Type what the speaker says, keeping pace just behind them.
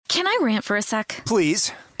Can I rant for a sec?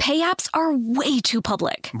 Please. Pay apps are way too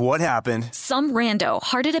public. What happened? Some rando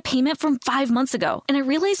hearted a payment from 5 months ago, and I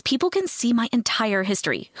realized people can see my entire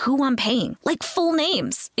history, who I'm paying, like full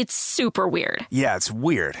names. It's super weird. Yeah, it's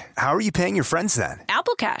weird. How are you paying your friends then?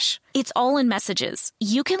 Apple Cash. It's all in messages.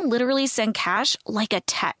 You can literally send cash like a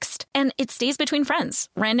text, and it stays between friends.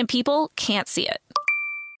 Random people can't see it.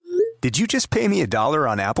 Did you just pay me $1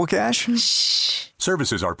 on Apple Cash? Shh.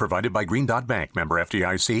 Services are provided by Green Dot Bank. Member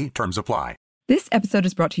FDIC. Terms apply. This episode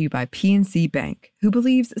is brought to you by PNC Bank, who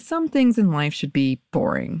believes some things in life should be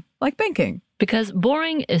boring, like banking. Because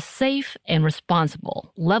boring is safe and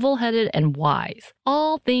responsible, level-headed and wise.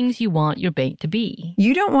 All things you want your bank to be.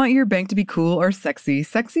 You don't want your bank to be cool or sexy.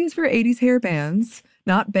 Sexy is for 80s hair bands,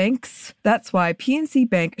 not banks. That's why PNC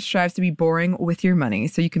Bank strives to be boring with your money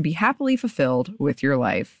so you can be happily fulfilled with your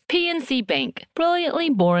life. PNC Bank,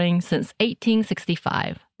 brilliantly boring since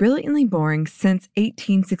 1865. Brilliantly Boring Since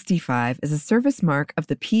 1865 is a service mark of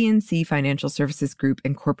the PNC Financial Services Group,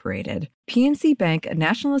 Incorporated. PNC Bank, a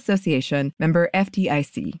National Association, member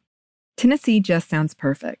FDIC. Tennessee just sounds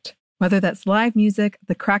perfect. Whether that's live music,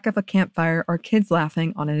 the crack of a campfire, or kids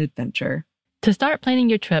laughing on an adventure. To start planning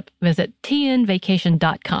your trip, visit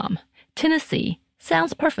tnvacation.com. Tennessee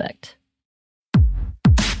sounds perfect.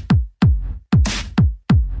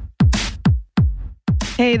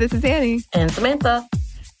 Hey, this is Annie. And Samantha.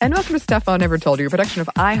 And welcome to Stuff I Never Told You, a production of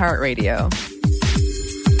iHeartRadio.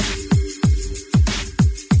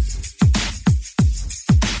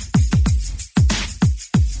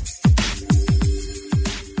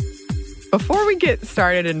 Before we get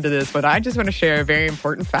started into this one, I just want to share a very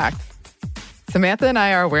important fact. Samantha and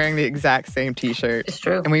I are wearing the exact same t-shirt. It's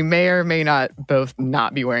true. And we may or may not both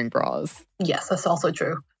not be wearing bras. Yes, that's also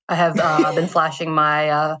true. I have been flashing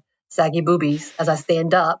my saggy boobies as I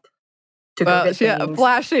stand up.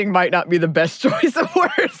 Flashing might not be the best choice of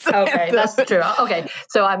words. Samantha. Okay, that's true. Okay,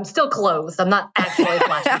 so I'm still clothed. I'm not actually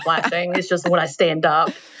flashing. It's just when I stand up,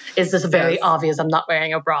 it's just very obvious I'm not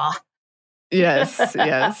wearing a bra. Yes.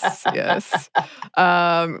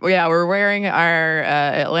 We're wearing our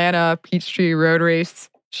Atlanta Peachtree Road Race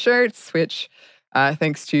shirts, which,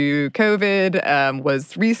 thanks to COVID,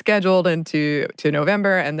 was rescheduled into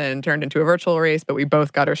November and then turned into a virtual race. But we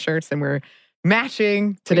both got our shirts and we're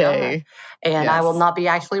matching today. And I will not be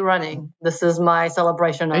actually running. This is my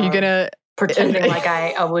celebration. Are you gonna pretending like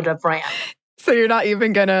I would have ran? So you're not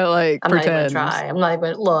even gonna pretend? I'm not even try. I'm not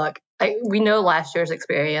even look. We know last year's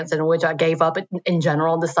experience in which I gave up in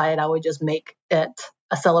general and decided I would just make it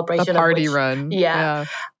a celebration. A party run. Yeah.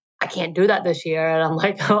 I can't do that this year. And I'm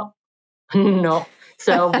like, oh, no.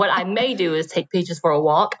 So what I may do is take Peaches for a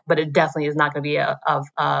walk, but it definitely is not going to be a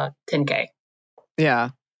 10K. Yeah.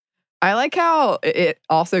 I like how it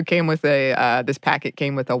also came with this packet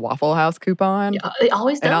came with a Waffle House coupon. Yeah, it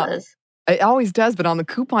always does. It always does, but on the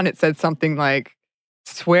coupon it said something like,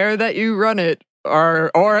 swear that you run it or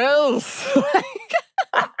else.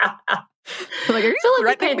 Are you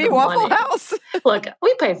threatening me, Waffle House? Look,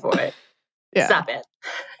 we pay for it. Yeah. Stop it.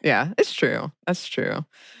 Yeah, it's true. That's true.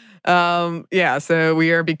 So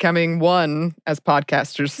we are becoming one as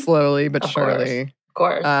podcasters slowly but surely. Of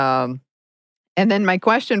course. And then my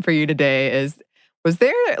question for you today is, was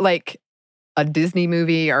there a Disney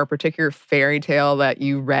movie or a particular fairy tale that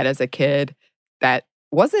you read as a kid that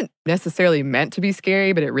wasn't necessarily meant to be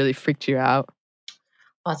scary, but it really freaked you out?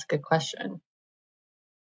 Oh, that's a good question.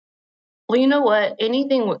 Well, you know what?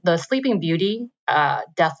 The Sleeping Beauty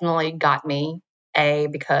definitely got me,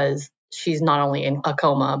 because she's not only in a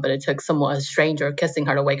coma, but it took a stranger kissing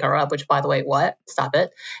her to wake her up, which, by the way, what? Stop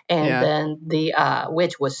it. And then the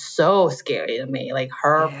witch was so scary to me.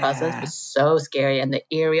 Her presence was so scary, and the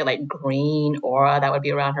eerie, green aura that would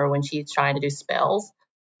be around her when she's trying to do spells.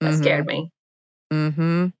 That scared me.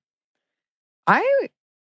 Mm-hmm.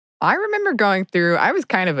 I remember going through, I was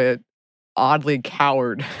kind of a oddly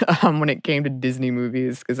coward when it came to Disney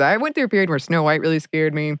movies, because I went through a period where Snow White really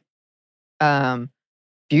scared me.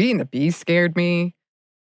 Beauty and the Beast scared me.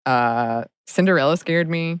 Cinderella scared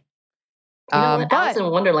me. Alice in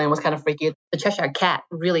Wonderland was kind of freaky. The Cheshire Cat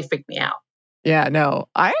really freaked me out. Yeah, no.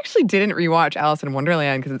 I actually didn't rewatch Alice in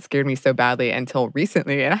Wonderland because it scared me so badly until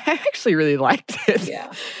recently, and I actually really liked it.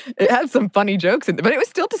 Yeah. It had some funny jokes in it, but it was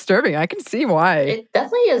still disturbing. I can see why. It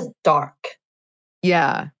definitely is dark.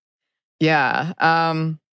 Yeah. Yeah.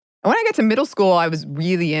 When I got to middle school, I was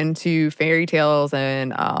really into fairy tales,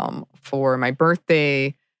 and for my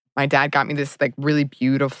birthday, my dad got me this really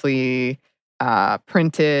beautifully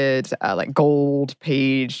printed, gold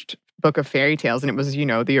paged book of fairy tales, and it was,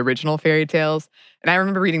 the original fairy tales. And I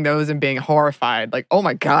remember reading those and being horrified. Like, oh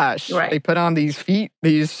my gosh, Right. They put on these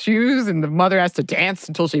shoes, and the mother has to dance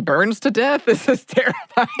until she burns to death. This is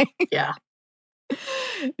terrifying. Yeah.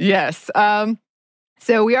 Yes.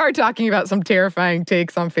 So we are talking about some terrifying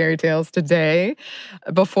takes on fairy tales today.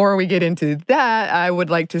 Before we get into that, I would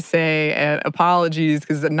like to say apologies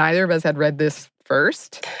because neither of us had read this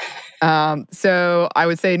first. So I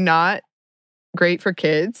would say not great for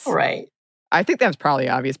kids. Right. I think that was probably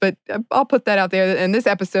obvious, but I'll put that out there. And this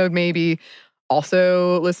episode maybe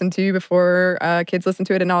also listen to before kids listen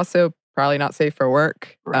to it, and also probably not safe for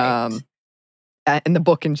work. Right. And the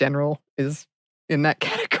book in general is in that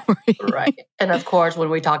category. Right. And of course, when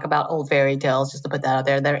we talk about old fairy tales, just to put that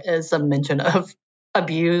out there is some mention of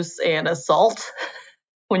abuse and assault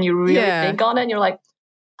when you really think on it. And you're like,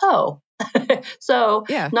 oh. So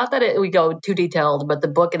not that we go too detailed, but the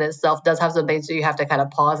book in itself does have some things that you have to kind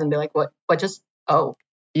of pause and be like, what just, oh.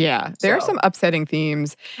 Yeah, there are some upsetting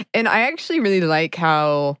themes. And I actually really like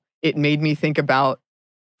how it made me think about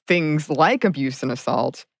things like abuse and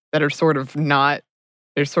assault that are sort of not,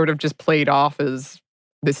 they're sort of just played off as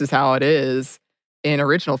this is how it is in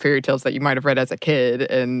original fairy tales that you might have read as a kid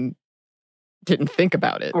and didn't think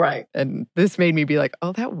about it. Right. And this made me be like,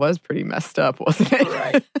 oh, that was pretty messed up, wasn't it?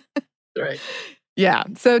 Right. Right. Yeah.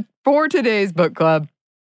 So for today's book club,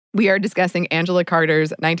 we are discussing Angela Carter's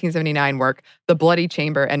 1979 work, The Bloody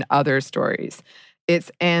Chamber and Other Stories.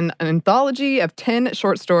 It's an anthology of 10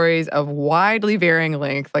 short stories of widely varying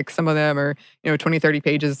length. Like some of them are, 20, 30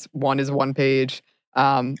 pages. One is one page.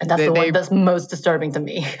 And that's the one that's most disturbing to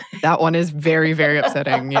me. That one is very, very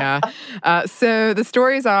upsetting, yeah. So the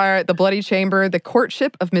stories are The Bloody Chamber, The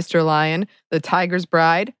Courtship of Mr. Lion, The Tiger's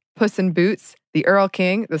Bride, Puss in Boots, The Earl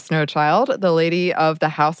King, The Snow Child, The Lady of the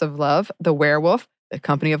House of Love, The Werewolf, The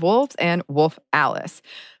Company of Wolves, and Wolf Alice.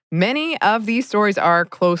 Many of these stories are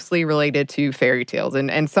closely related to fairy tales,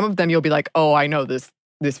 and some of them you'll be like, oh, I know this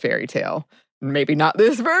fairy tale. Maybe not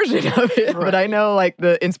this version of it, but I know like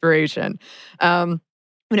the inspiration. When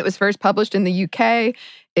it was first published in the UK,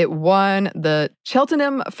 it won the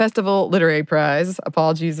Cheltenham Festival Literary Prize.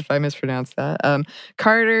 Apologies if I mispronounced that.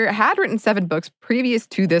 Carter had written 7 books previous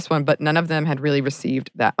to this one, but none of them had really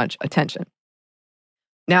received that much attention.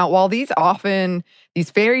 Now, while these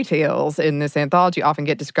fairy tales in this anthology often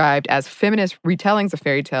get described as feminist retellings of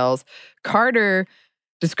fairy tales, Carter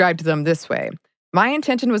described them this way. My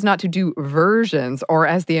intention was not to do versions, or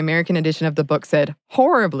as the American edition of the book said,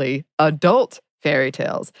 horribly adult fairy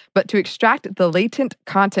tales, but to extract the latent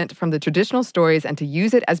content from the traditional stories and to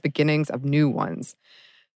use it as beginnings of new ones.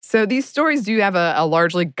 So these stories do have a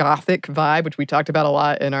largely gothic vibe, which we talked about a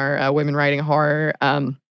lot in our Women Writing Horror.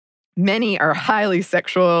 Many are highly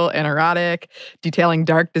sexual and erotic, detailing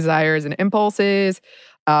dark desires and impulses.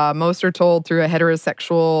 Most are told through a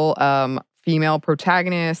heterosexual female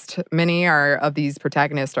protagonist. Many of these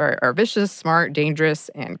protagonists are vicious, smart, dangerous,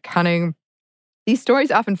 and cunning. These stories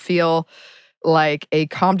often feel like a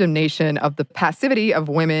condemnation of the passivity of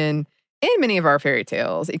women in many of our fairy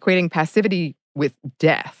tales, equating passivity with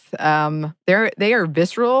death. They are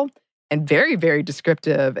visceral and very, very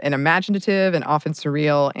descriptive and imaginative and often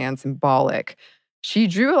surreal and symbolic. She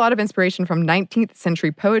drew a lot of inspiration from 19th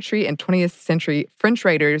century poetry and 20th century French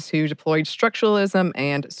writers who deployed structuralism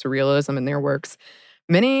and surrealism in their works.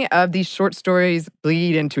 Many of these short stories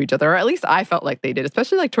bleed into each other, or at least I felt like they did,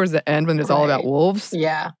 especially like towards the end when it's all about wolves.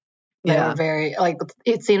 Yeah. They were very,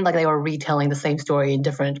 it seemed like they were retelling the same story in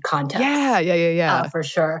different contexts. Yeah. For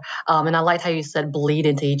sure. And I liked how you said bleed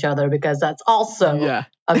into each other because that's also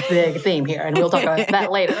a big theme here. And we'll talk about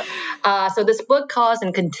that later. So this book caused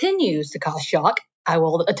and continues to cause shock. I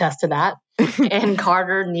will attest to that. And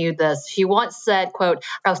Carter knew this. She once said, quote,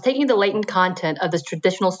 I was taking the latent content of this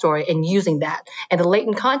traditional story and using that. And the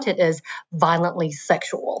latent content is violently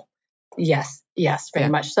sexual. Yes, very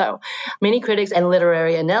much so. Many critics and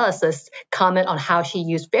literary analysts comment on how she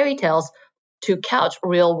used fairy tales to couch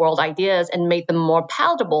real-world ideas and make them more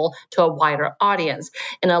palatable to a wider audience.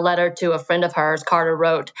 In a letter to a friend of hers, Carter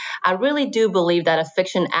wrote, I really do believe that a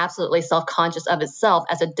fiction absolutely self-conscious of itself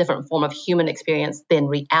as a different form of human experience than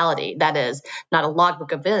reality, that is, not a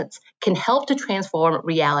logbook of events, can help to transform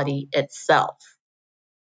reality itself.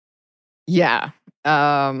 Yeah.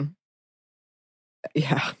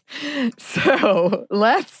 So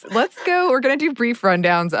let's go. We're going to do brief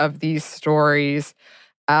rundowns of these stories,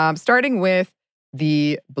 starting with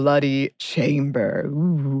The Bloody Chamber.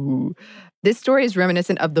 Ooh. This story is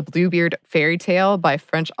reminiscent of the Bluebeard fairy tale by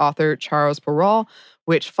French author Charles Perrault,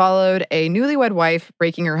 which followed a newlywed wife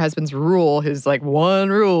breaking her husband's rule, his one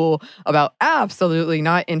rule about absolutely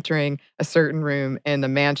not entering a certain room in the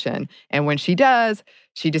mansion. And when she does,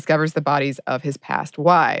 she discovers the bodies of his past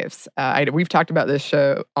wives. We've talked about this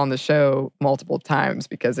show on the show multiple times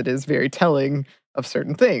because it is very telling of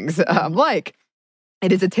certain things. Like,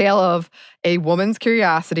 it is a tale of a woman's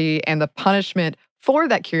curiosity and the punishment for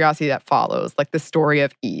that curiosity that follows, like the story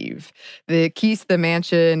of Eve. The keys to the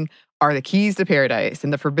mansion are the keys to paradise,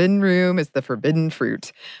 and the forbidden room is the forbidden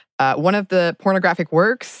fruit. One of the pornographic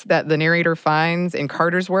works that the narrator finds in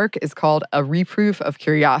Carter's work is called A Reproof of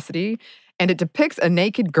Curiosity, and it depicts a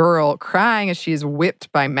naked girl crying as she is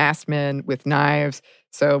whipped by masked men with knives,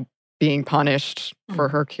 so being punished for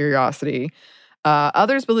her curiosity.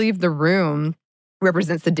 Others believe the room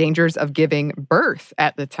represents the dangers of giving birth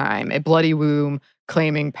at the time, a bloody womb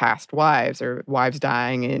claiming past wives or wives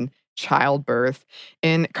dying in childbirth.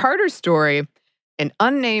 In Carter's story, an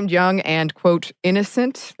unnamed young and, quote,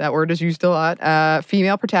 innocent, that word is used a lot,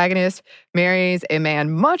 female protagonist marries a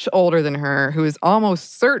man much older than her who is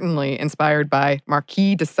almost certainly inspired by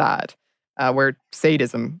Marquis de Sade, where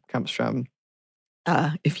sadism comes from.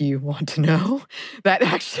 If you want to know, that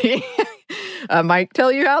actually might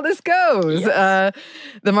tell you how this goes. Yes.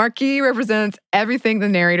 The Marquis represents everything the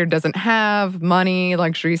narrator doesn't have: money,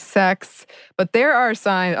 luxury, sex. But there are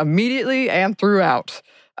signs immediately and throughout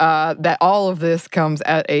that all of this comes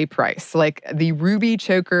at a price. Like the ruby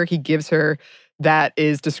choker he gives her that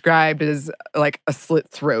is described as like a slit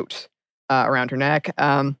throat around her neck.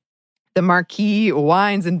 The Marquis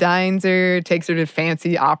wines and dines her, takes her to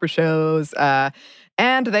fancy opera shows,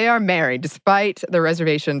 and they are married despite the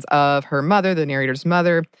reservations of her mother, the narrator's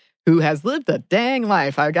mother, who has lived a dang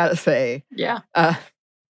life, I gotta say. Yeah.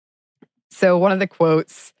 So one of the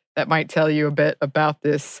quotes that might tell you a bit about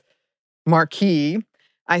this Marquis: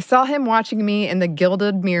 I saw him watching me in the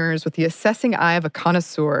gilded mirrors with the assessing eye of a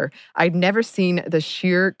connoisseur. I'd never seen the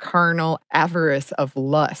sheer carnal avarice of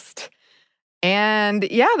lust. And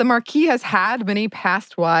yeah, the Marquis has had many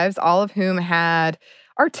past wives, all of whom had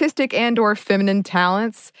artistic and or feminine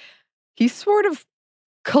talents. He sort of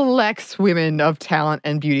collects women of talent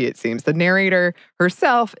and beauty, it seems. The narrator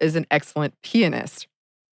herself is an excellent pianist.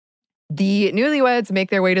 The newlyweds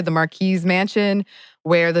make their way to the Marquis's mansion,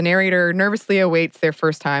 where the narrator nervously awaits their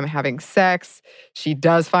first time having sex. She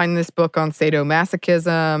does find this book on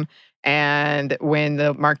sadomasochism, and when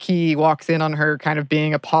the Marquis walks in on her kind of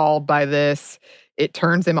being appalled by this, it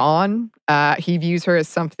turns him on. He views her as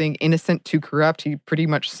something innocent to corrupt. He pretty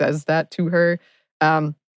much says that to her.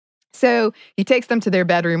 So he takes them to their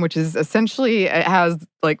bedroom, which is essentially, it has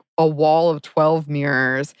like a wall of 12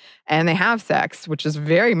 mirrors, and they have sex, which is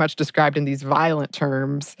very much described in these violent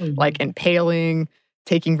terms, like impaling,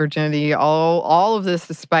 taking virginity, all of this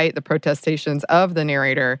despite the protestations of the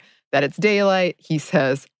narrator that it's daylight. He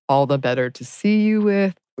says, all the better to see you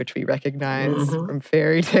with, which we recognize from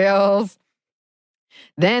fairy tales.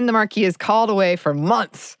 Then the Marquis is called away for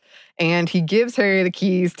months, and he gives her the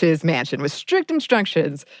keys to his mansion with strict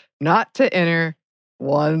instructions not to enter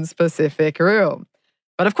one specific room.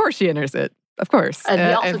 But of course she enters it. Of course. And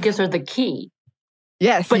he also gives her the key.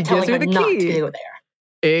 Yes, but he gives her the key. Not to go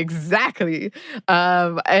there. Exactly.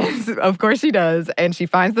 And of course she does. And she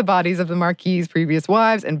finds the bodies of the Marquis's previous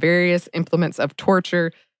wives and various implements of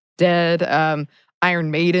torture, dead,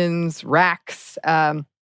 iron maidens, racks.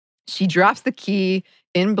 She drops the key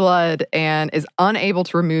in blood and is unable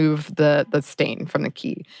to remove the stain from the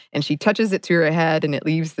key. And she touches it to her head, and it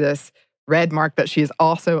leaves this red mark that she is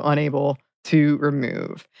also unable to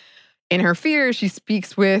remove. In her fear, she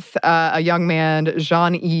speaks with a young man,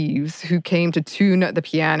 Jean-Yves, who came to tune the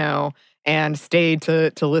piano and stayed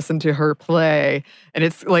to listen to her play. And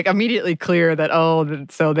it's like immediately clear that, oh,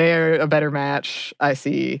 so they're a better match, I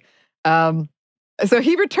see. So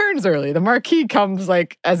he returns early. The Marquis comes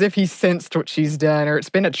like as if he sensed what she's done, or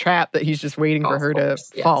it's been a trap that he's just waiting for her to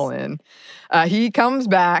fall in. He comes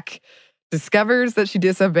back, discovers that she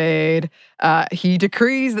disobeyed. He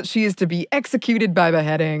decrees that she is to be executed by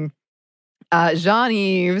beheading.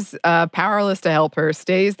 Jean-Yves, powerless to help her,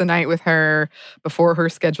 stays the night with her before her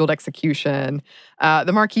scheduled execution.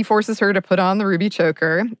 The Marquis forces her to put on the ruby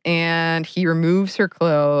choker, and he removes her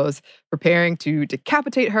clothes, preparing to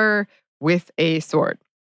decapitate her with a sword.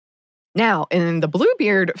 Now, in the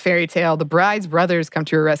Bluebeard fairy tale, the bride's brothers come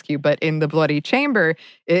to her rescue, but in the Bloody Chamber,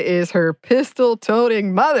 it is her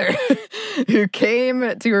pistol-toting mother who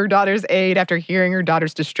came to her daughter's aid after hearing her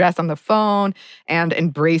daughter's distress on the phone and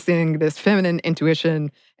embracing this feminine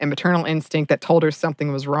intuition and maternal instinct that told her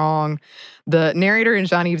something was wrong. The narrator and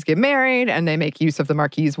Jean-Yves get married, and they make use of the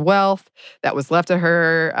Marquis's wealth that was left to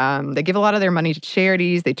her. They give a lot of their money to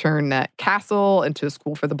charities. They turn that castle into a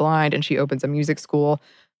school for the blind, and she opens a music school.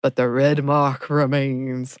 But the red mark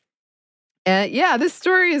remains. And yeah, this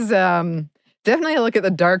story is definitely a look at the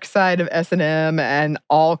dark side of S&M and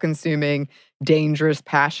all-consuming, dangerous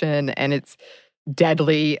passion and its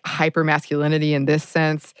deadly hypermasculinity in this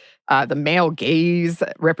sense. The male gaze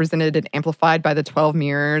represented and amplified by the 12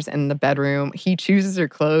 mirrors in the bedroom. He chooses her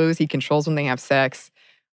clothes. He controls when they have sex.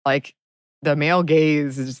 Like, the male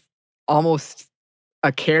gaze is almost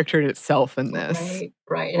a character in itself in this.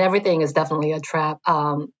 Right. And everything is definitely a trap.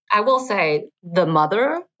 I will say the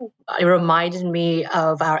mother, it reminded me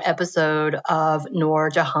of our episode of Noor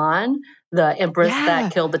Jahan, the empress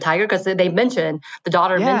that killed the tiger, because they mentioned, the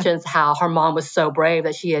daughter mentions how her mom was so brave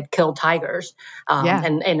that she had killed tigers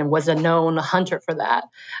and was a known hunter for that.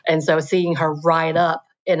 And so seeing her ride up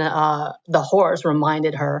in the horse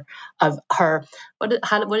reminded her of her, what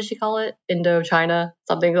does she call it? Indochina,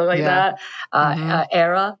 something like that,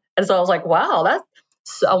 era. And so I was like, wow,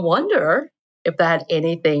 I wonder if that had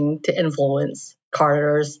anything to influence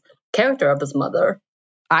Carter's character of this mother.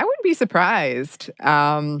 I wouldn't be surprised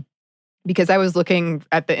because I was looking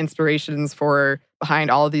at the inspirations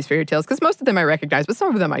behind all of these fairy tales, because most of them I recognized, but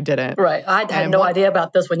some of them I didn't. Right. I had no idea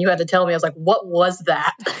about this when you had to tell me. I was like, what was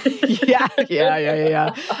that? Yeah.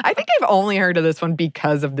 I think I've only heard of this one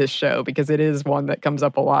because of this show, because it is one that comes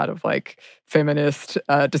up a lot of like feminist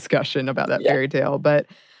discussion about that fairy tale. But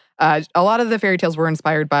a lot of the fairy tales were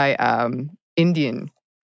inspired by Indian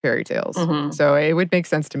fairy tales. So it would make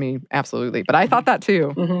sense to me, absolutely. But I thought that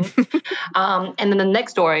too. And then the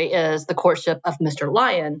next story is The Courtship of Mr.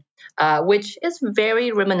 Lion, which is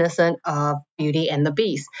very reminiscent of Beauty and the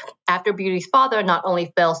Beast. After Beauty's father not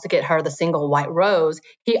only fails to get her the single white rose,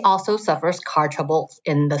 he also suffers car trouble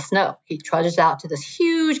in the snow. He trudges out to this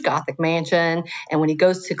huge Gothic mansion, and when he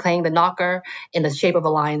goes to claim the knocker in the shape of a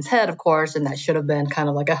lion's head, of course, and that should have been kind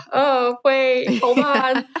of like oh, wait, hold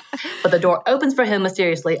on. But the door opens for him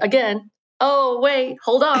mysteriously again. Oh, wait,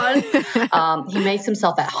 hold on. He makes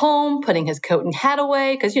himself at home, putting his coat and hat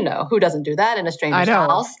away, because, who doesn't do that in a stranger's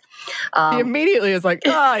house? He immediately is like,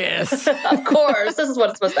 oh, yes. Of course, this is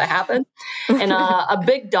what's supposed to happen. And a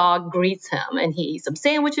big dog greets him, and he eats some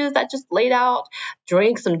sandwiches that just laid out,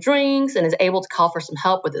 drinks some drinks, and is able to call for some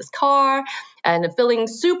help with his car. And feeling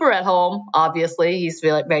super at home, obviously, he's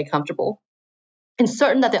feeling very comfortable. And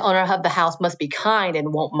certain that the owner of the house must be kind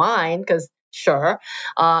and won't mind, because sure,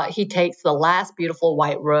 he takes the last beautiful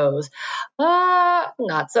white rose.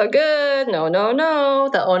 Not so good. No.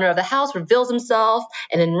 The owner of the house reveals himself,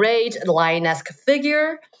 an enraged lioness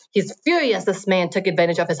figure. He's furious this man took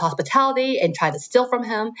advantage of his hospitality and tried to steal from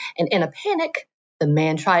him. And in a panic, the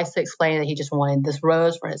man tries to explain that he just wanted this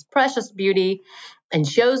rose for his precious beauty and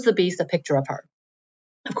shows the beast a picture of her.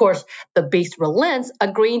 Of course, the beast relents,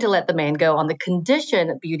 agreeing to let the man go on the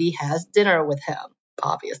condition Beauty has dinner with him.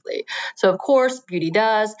 Obviously. So, of course, Beauty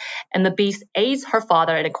does, and the beast aids her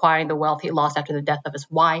father in acquiring the wealth he lost after the death of his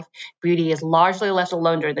wife. Beauty is largely left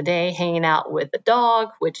alone during the day, hanging out with the dog,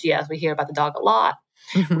 which, yes, we hear about the dog a lot,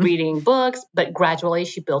 reading books, but gradually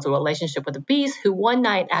she builds a relationship with the beast, who one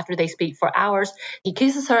night after they speak for hours, he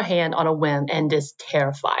kisses her hand on a whim and is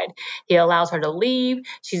terrified. He allows her to leave.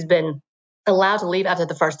 She's been allowed to leave after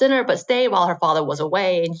the first dinner, but stay while her father was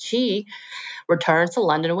away, and she returns to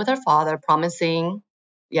London with her father,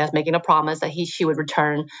 making a promise that she would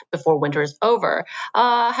return before winter is over.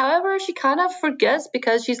 However, she kind of forgets,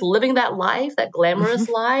 because she's living that life, that glamorous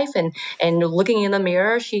life, and looking in the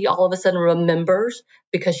mirror, she all of a sudden remembers,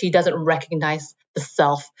 because she doesn't recognize the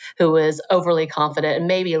self who is overly confident and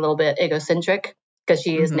maybe a little bit egocentric, because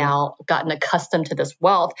she has now gotten accustomed to this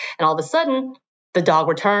wealth. And all of a sudden, the dog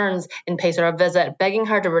returns and pays her a visit, begging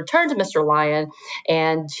her to return to Mr. Lion.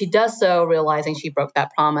 And she does so, realizing she broke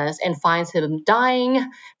that promise, and finds him dying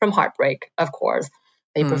from heartbreak, of course.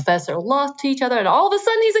 They profess their love to each other, and all of a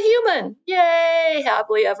sudden he's a human. Yay!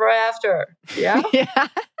 Happily ever after. Yeah?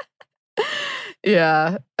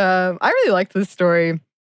 Yeah. I really liked this story.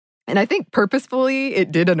 And I think purposefully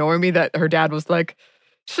it did annoy me that her dad was like,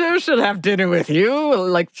 she should have dinner with you.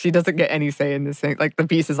 Like, she doesn't get any say in this thing. Like, the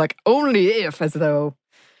beast is like, only if, as though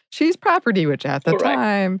she's property, which at the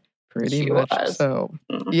time, pretty much was. So.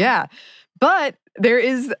 Yeah. But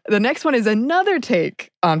the next one is another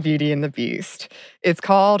take on Beauty and the Beast. It's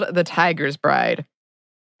called The Tiger's Bride.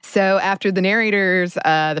 So after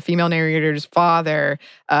the female narrator's father,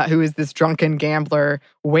 who is this drunken gambler,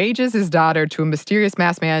 wages his daughter to a mysterious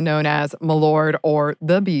masked man known as Milord or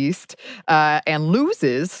the Beast, and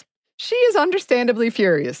loses, she is understandably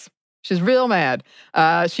furious. She's real mad.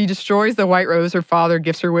 She destroys the white rose her father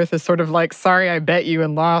gifts her with as sort of like, sorry, I bet you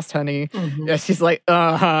and lost, honey. Mm-hmm. Yeah, she's like,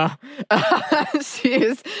 She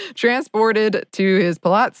is transported to his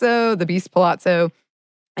palazzo, the Beast Palazzo,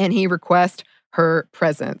 and he requests her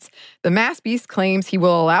presence. The masked beast claims he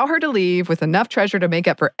will allow her to leave with enough treasure to make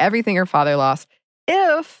up for everything her father lost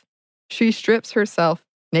if she strips herself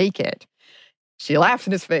naked. She laughs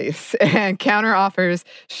in his face and counter-offers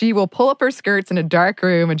she will pull up her skirts in a dark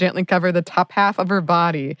room and gently cover the top half of her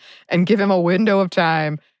body and give him a window of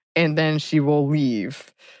time, and then she will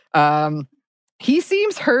leave. He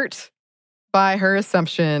seems hurt by her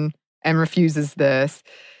assumption and refuses this.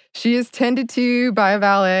 She is tended to by a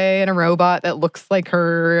valet and a robot that looks like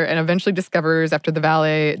her, and eventually discovers, after the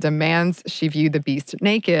valet demands she view the beast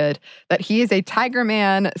naked, that he is a tiger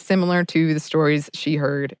man similar to the stories she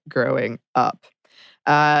heard growing up.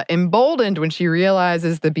 Emboldened when she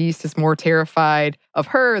realizes the beast is more terrified of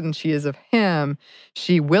her than she is of him,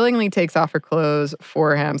 she willingly takes off her clothes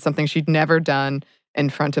for him, something she'd never done in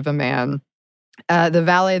front of a man. The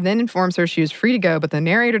valet then informs her she is free to go, but the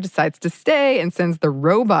narrator decides to stay and sends the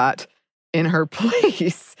robot in her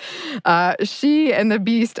place. She and the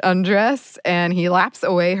beast undress, and he laps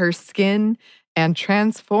away her skin and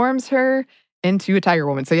transforms her into a tiger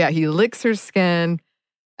woman. So yeah, he licks her skin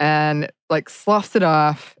and like sloughs it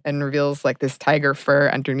off and reveals like this tiger fur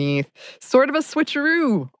underneath. Sort of a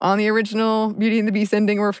switcheroo on the original Beauty and the Beast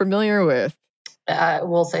ending we're familiar with. I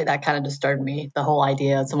will say that kind of disturbed me, the whole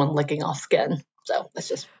idea of someone licking off skin. So let's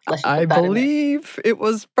just I believe it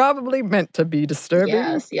was probably meant to be disturbing.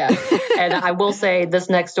 Yes. And I will say this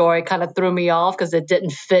next story kind of threw me off because it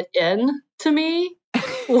didn't fit in to me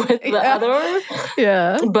with the other.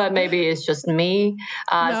 Yeah. But maybe it's just me.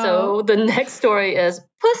 No. So the next story is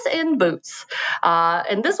Puss in Boots.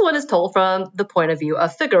 And this one is told from the point of view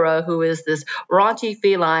of Figaro, who is this raunchy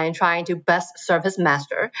feline trying to best serve his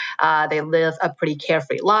master. They live a pretty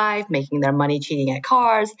carefree life, making their money cheating at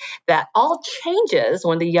cards. That all changes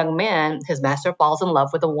when the young man, his master, falls in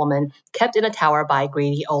love with a woman kept in a tower by a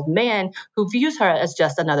greedy old man who views her as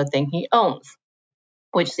just another thing he owns,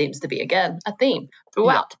 which seems to be, again, a theme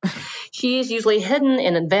throughout. Yeah. She's usually hidden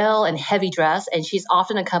in a veil and heavy dress, and she's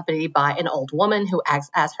often accompanied by an old woman who acts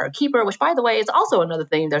as her keeper, which, by the way, is also another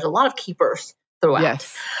theme. There's a lot of keepers throughout.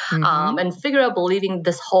 Yes. Mm-hmm. And Figaro, believing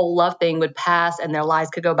this whole love thing would pass and their lives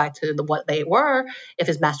could go back to what they were if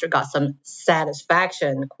his master got some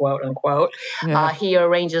satisfaction, quote unquote, he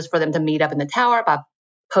arranges for them to meet up in the tower by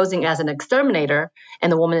posing as an exterminator, and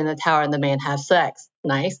the woman in the tower and the man have sex.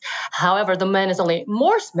 Nice. However, the man is only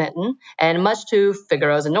more smitten, and much to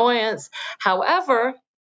Figaro's annoyance. However,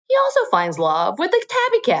 he also finds love with the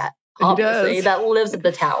tabby cat, obviously, that lives at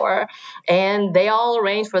the tower. And they all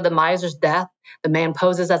arrange for the miser's death. The man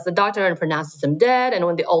poses as the doctor and pronounces him dead. And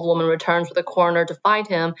when the old woman returns for the coroner to find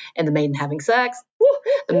him and the maiden having sex,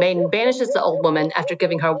 the maiden banishes the old woman after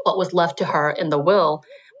giving her what was left to her in the will,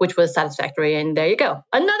 which was satisfactory. And there you go.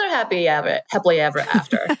 Another happily ever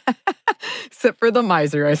after. Except for the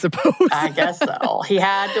miser, I suppose. I guess so. He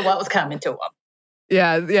had what was coming to him.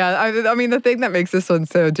 Yeah. I mean, the thing that makes this one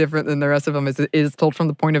so different than the rest of them is it is told from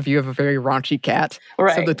the point of view of a very raunchy cat.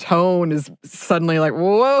 Right. So the tone is suddenly like,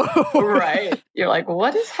 whoa. Right. You're like,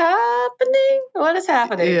 what is happening? What is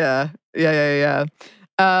happening? Yeah.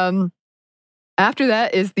 After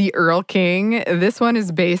that is The Earl King. This one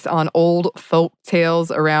is based on old folk tales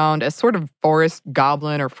around a sort of forest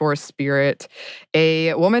goblin or forest spirit.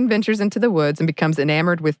 A woman ventures into the woods and becomes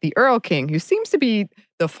enamored with the Earl King, who seems to be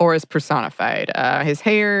the forest personified. His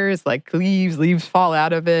hair is like leaves fall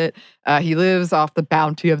out of it. He lives off the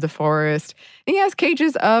bounty of the forest. And he has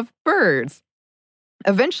cages of birds.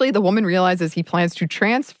 Eventually, the woman realizes he plans to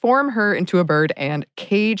transform her into a bird and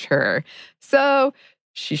cage her. So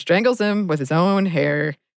she strangles him with his own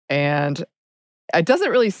hair, and it doesn't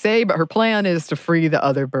really say, but her plan is to free the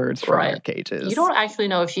other birds from their cages. You don't actually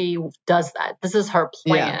know if she does that. This is her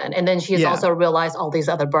plan. Yeah. And then she has also realized all these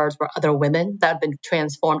other birds were other women that had been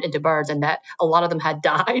transformed into birds and that a lot of them had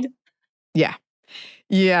died. Yeah.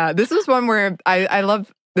 This is one where I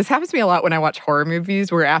love, this happens to me a lot when I watch horror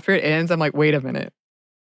movies where after it ends, I'm like, wait a minute.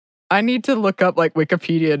 I need to look up like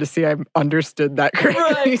Wikipedia to see I understood that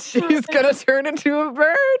correctly. Right. She's going to turn into a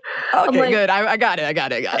bird? Okay, good. I got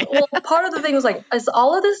it. Well, part of the thing was like, is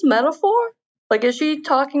all of this metaphor? Like, is she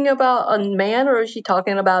talking about a man or is she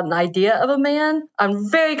talking about an idea of a man? I'm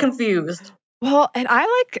very confused. Well, and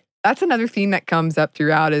that's another theme that comes up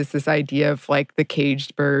throughout is this idea of like the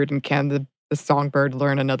caged bird and can the songbird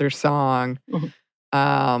learn another song,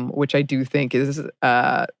 which I do think is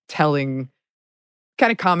telling,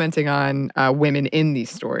 kind of commenting on women in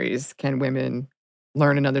these stories. Can women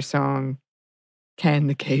learn another song? Can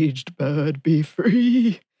the caged bird be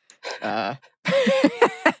free?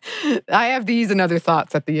 I have these and other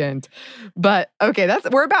thoughts at the end. But okay,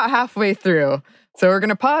 we're about halfway through. So we're going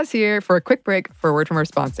to pause here for a quick break for a word from our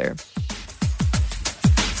sponsor.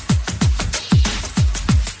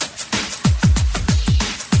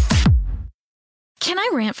 Can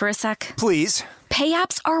I rant for a sec? Please. Pay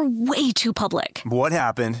apps are way too public. What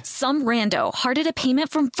happened? Some rando hearted a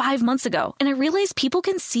payment from 5 months ago, and I realized people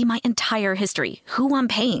can see my entire history, who I'm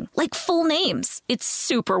paying, like full names. It's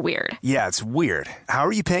super weird. Yeah, it's weird. How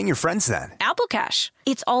are you paying your friends then? Apple Cash.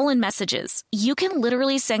 It's all in messages. You can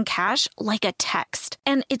literally send cash like a text,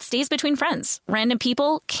 and it stays between friends. Random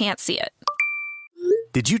people can't see it.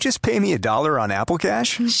 Did you just pay me $1 on Apple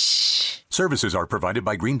Cash? Shh. Services are provided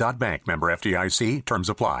by Green Dot Bank. Member FDIC. Terms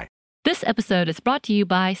apply. This episode is brought to you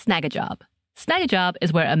by Snagajob. Snagajob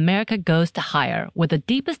is where America goes to hire, with the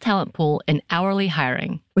deepest talent pool in hourly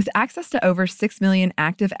hiring. With access to over 6 million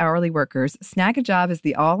active hourly workers, Snagajob is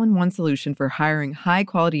the all-in-one solution for hiring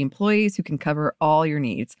high-quality employees who can cover all your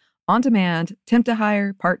needs. On demand, temp to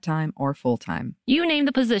hire, part-time, or full-time. You name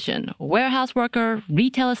the position: warehouse worker,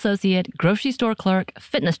 retail associate, grocery store clerk,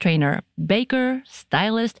 fitness trainer, baker,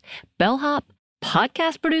 stylist, bellhop,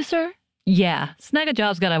 podcast producer. Yeah,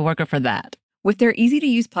 Snagajob's got a worker for that. With their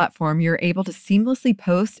easy-to-use platform, you're able to seamlessly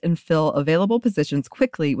post and fill available positions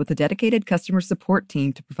quickly with a dedicated customer support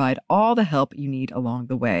team to provide all the help you need along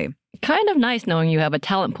the way. Kind of nice knowing you have a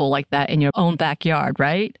talent pool like that in your own backyard,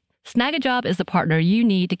 right? Snagajob is the partner you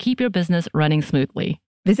need to keep your business running smoothly.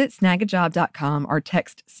 Visit snagajob.com or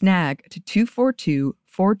text SNAG to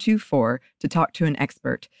 242-424 to talk to an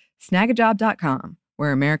expert. Snagajob.com,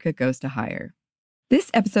 where America goes to hire.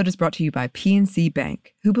 This episode is brought to you by PNC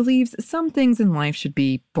Bank, who believes some things in life should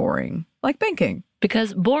be boring, like banking.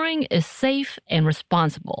 Because boring is safe and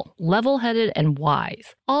responsible, level-headed and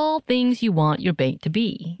wise. All things you want your bank to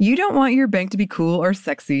be. You don't want your bank to be cool or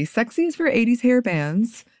sexy. Sexy is for 80s hair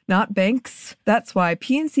bands, not banks. That's why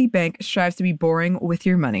PNC Bank strives to be boring with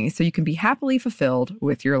your money so you can be happily fulfilled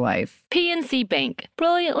with your life. PNC Bank,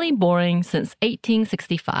 brilliantly boring since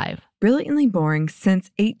 1865. Brilliantly Boring Since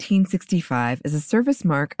 1865 is a service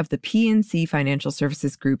mark of the PNC Financial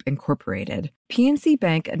Services Group, Incorporated. PNC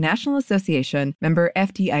Bank, a National Association, member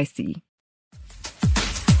FDIC.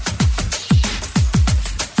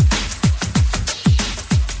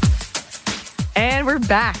 And we're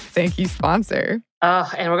back. Thank you, sponsor.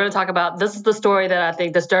 And we're going to talk about, this is the story that I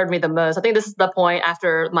think disturbed me the most. I think this is the point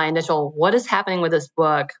after my initial, what is happening with this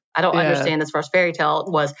book? I don't understand this first fairy tale,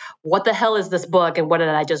 was what the hell is this book and what did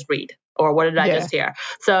I just read? Or what did I just hear?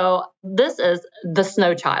 So this is The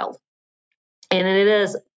Snow Child. And it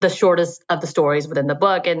is the shortest of the stories within the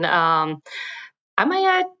book. And I might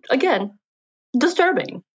add, again,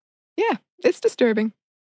 disturbing. Yeah, it's disturbing.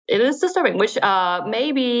 It is disturbing, which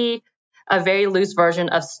may be a very loose version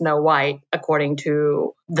of Snow White, according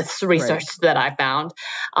to this research that I found.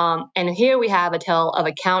 And here we have a tale of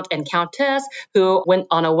a count and countess who went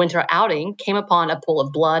on a winter outing, came upon a pool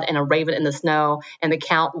of blood and a raven in the snow, and the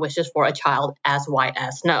count wishes for a child as white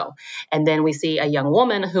as snow. And then we see a young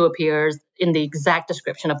woman who appears in the exact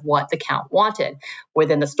description of what the count wanted.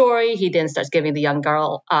 Within the story, he then starts giving the young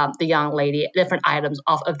girl, the young lady, different items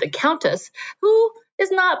off of the countess, who is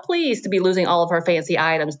not pleased to be losing all of her fancy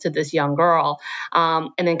items to this young girl. And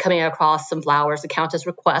then coming across some flowers, the countess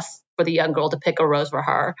requests for the young girl to pick a rose for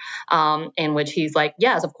her, in which he's like,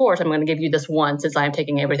 yes, of course, I'm going to give you this one since I'm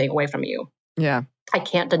taking everything away from you. Yeah. I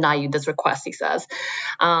can't deny you this request, he says.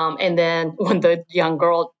 And then when the young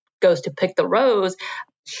girl goes to pick the rose,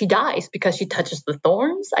 she dies because she touches the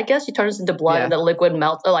thorns. I guess she turns into blood and the liquid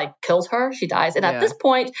melts, kills her. She dies. And at this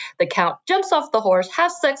point, the count jumps off the horse,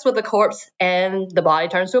 has sex with the corpse, and the body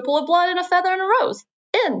turns to a pool of blood and a feather and a rose.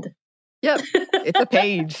 End. Yep. It's a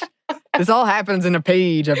page. This all happens in a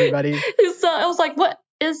page, everybody. So I was like, what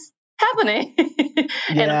is happening?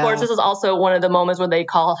 And of course, this is also one of the moments when they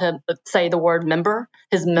call him, say the word member,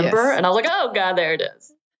 his member. Yes. And I was like, oh God, there it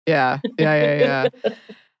is. Yeah.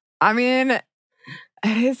 I mean,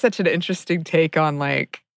 it is such an interesting take on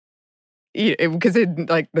because in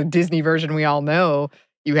like the Disney version we all know,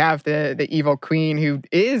 you have the evil queen who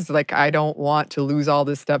is like, I don't want to lose all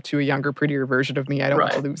this stuff to a younger, prettier version of me. I don't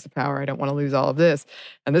want to lose the power. I don't want to lose all of this.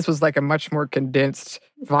 And this was like a much more condensed,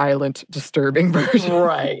 violent, disturbing version.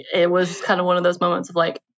 Right. It was kind of one of those moments of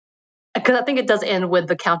like, because I think it does end with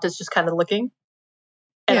the Countess just kind of looking.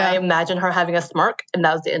 And I imagine her having a smirk, and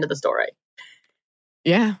that was the end of the story.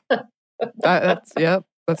 Yeah. That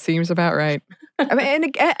seems about right. I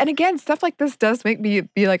mean, and again, stuff like this does make me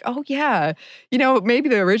be like, oh yeah, maybe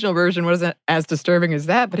the original version wasn't as disturbing as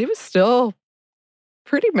that, but it was still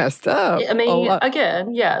pretty messed up. I mean,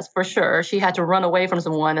 again, yes, for sure. She had to run away from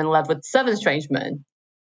someone and left with 7 strange men.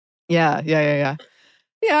 Yeah.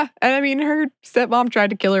 Yeah, and I mean, her stepmom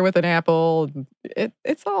tried to kill her with an apple.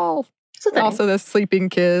 It's all... It's a thing. Also, the sleeping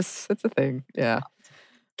kiss. It's a thing. Yeah.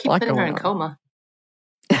 Keep putting her in coma.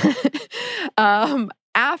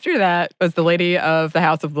 After that was The Lady of the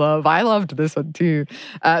House of Love. I loved this one too.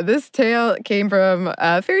 This tale came from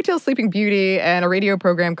Fairy Tale Sleeping Beauty and a radio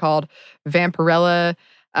program called Vampirella.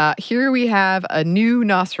 Here we have a new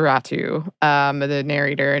Nosferatu, the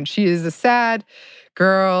narrator, and she is a sad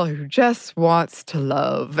girl who just wants to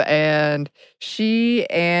love. And she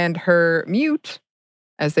and her mute,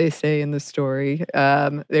 as they say in the story,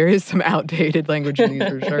 there is some outdated language in these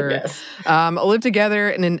for sure, yes. Live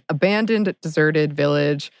together in an abandoned, deserted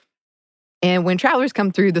village. And when travelers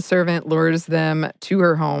come through, the servant lures them to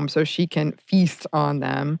her home so she can feast on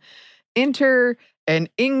them. Enter an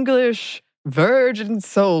English virgin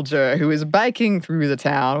soldier who is biking through the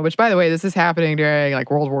town, which, by the way, this is happening during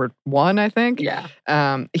like World War I think. Yeah.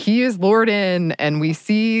 He is lured in, and we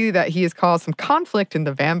see that he has caused some conflict in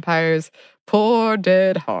the vampires' poor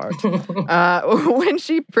dead heart. When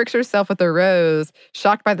she pricks herself with a rose,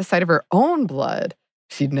 shocked by the sight of her own blood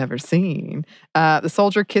she'd never seen, the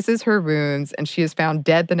soldier kisses her wounds, and she is found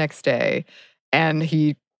dead the next day. And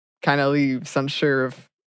he kind of leaves unsure of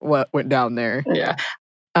what went down there. Yeah.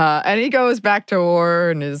 And he goes back to war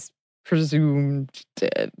and is presumed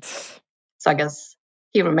dead. So I guess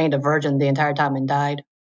he remained a virgin the entire time and died.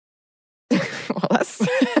 Well, that's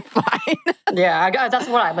fine. Yeah, that's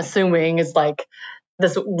what I'm assuming is like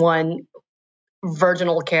this one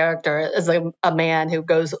virginal character is a man who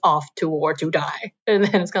goes off to war to die. And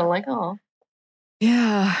then it's kind of like, oh.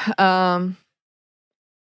 Yeah.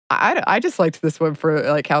 I just liked this one for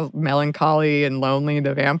like how melancholy and lonely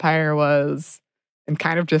the vampire was. And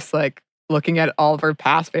kind of just like looking at all of her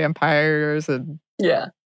past vampires and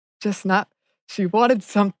just not, she wanted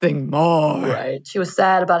something more. Right. She was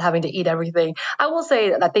sad about having to eat everything. I will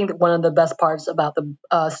say that I think that one of the best parts about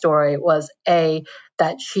the story was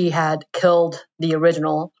that she had killed the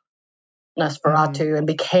original Nosferatu and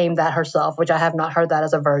became that herself, which I have not heard that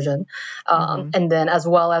as a version. And then as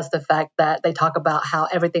well as the fact that they talk about how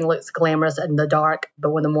everything looks glamorous in the dark,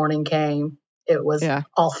 but when the morning came, it was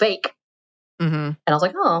all fake. And I was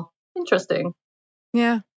like, oh, interesting.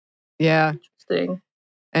 Yeah. Interesting.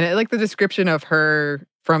 And like the description of her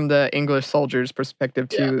from the English soldier's perspective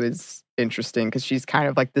too is interesting because she's kind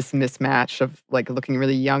of like this mismatch of like looking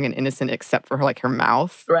really young and innocent except for her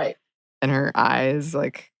mouth. Right. And her eyes.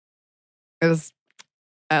 Like,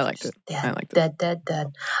 I liked it.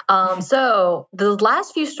 Dead. So the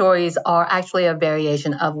last few stories are actually a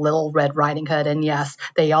variation of Little Red Riding Hood. And yes,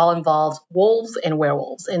 they all involve wolves and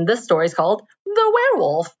werewolves. And this story is called The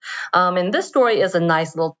Werewolf. And this story is a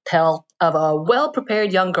nice little tale of a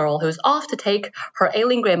well-prepared young girl who's off to take her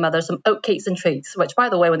ailing grandmother some oatcakes and treats, which, by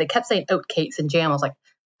the way, when they kept saying oatcakes and jam, I was like,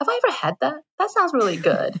 have I ever had that? That sounds really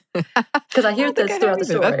good. Because I hear this throughout the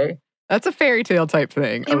story. That's a fairy tale type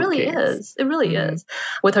thing. It really is. It really is.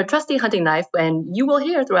 With her trusty hunting knife, and you will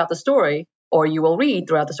hear throughout the story, or you will read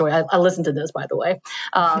throughout the story, I listened to this, by the way,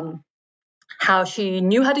 how she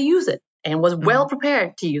knew how to use it and was well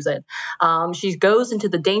prepared to use it. She goes into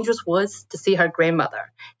the dangerous woods to see her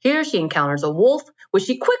grandmother. Here she encounters a wolf, which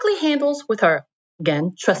she quickly handles with her,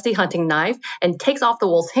 again, trusty hunting knife, and takes off the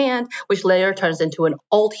wolf's hand, which later turns into an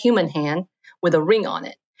old human hand with a ring on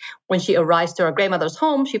it. When she arrives to her grandmother's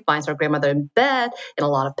home, she finds her grandmother in bed in a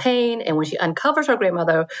lot of pain. And when she uncovers her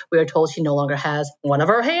grandmother, we are told she no longer has one of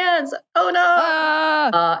her hands. Oh,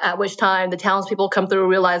 no. At which time the townspeople come through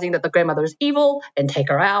realizing that the grandmother is evil and take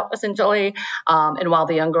her out, essentially. And while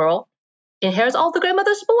the young girl inherits all the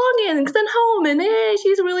grandmother's belongings and home, and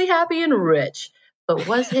she's really happy and rich. But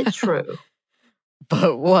was it true?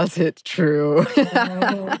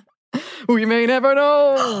 We may never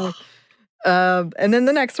know. And then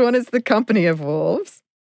the next one is The Company of Wolves.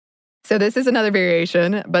 So this is another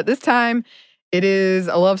variation, but this time It is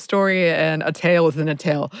a love story and a tale within a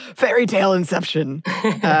tale. Fairy tale inception.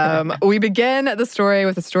 We begin the story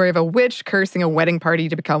with a story of a witch cursing a wedding party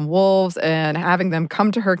to become wolves and having them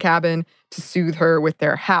come to her cabin to soothe her with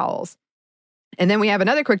their howls. And then we have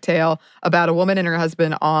another quick tale about a woman and her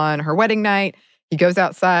husband on her wedding night. He goes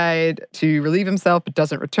outside to relieve himself but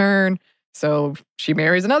doesn't return. So she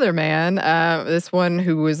marries another man, this one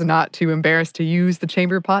who is not too embarrassed to use the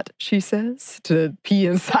chamber pot, she says, to pee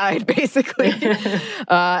inside, basically.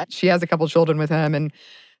 She has a couple children with him, and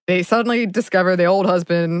they suddenly discover the old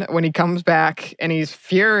husband when he comes back, and he's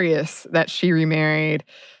furious that she remarried,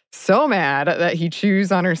 so mad that he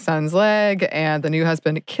chews on her son's leg, and the new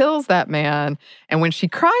husband kills that man. And when she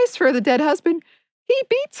cries for the dead husband, he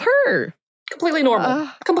beats her. Completely normal.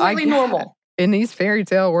 Completely normal. In these fairy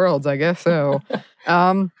tale worlds, I guess so.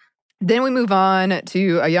 Then we move on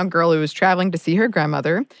to a young girl who is traveling to see her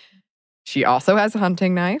grandmother. She also has a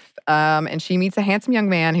hunting knife, and she meets a handsome young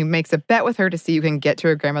man who makes a bet with her to see who can get to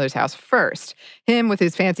her grandmother's house first. Him with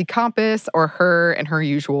his fancy compass, or her and her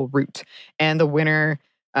usual route. And the winner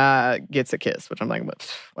gets a kiss, which I'm like,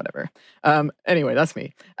 whatever. Anyway, that's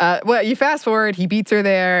me. Well, you fast forward, he beats her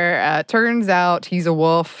there. Turns out he's a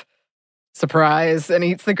wolf. Surprise. And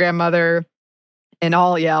eats the grandmother. And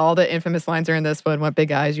all the infamous lines are in this one. What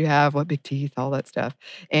big eyes you have, what big teeth, all that stuff.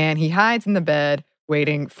 And he hides in the bed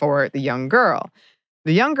waiting for the young girl.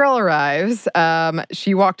 The young girl arrives.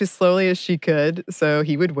 She walked as slowly as she could, so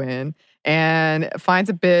he would win. And finds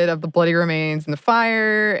a bit of the bloody remains in the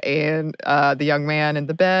fire and the young man in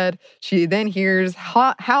the bed. She then hears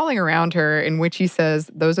howling around her, in which he says,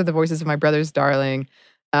 "Those are the voices of my brother's darling."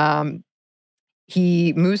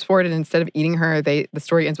 He moves forward, and instead of eating her, the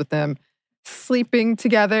story ends with them sleeping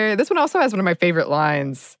together. This one also has one of my favorite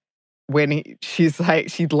lines when she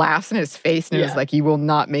laughs in his face and is like, "You will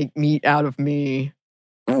not make meat out of me."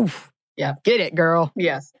 Oof. Yeah. Get it, girl.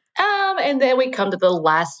 Yes. And then we come to the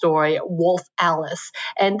last story, Wolf Alice.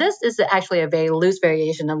 And this is actually a very loose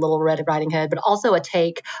variation of Little Red Riding Hood, but also a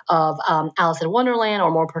take of Alice in Wonderland,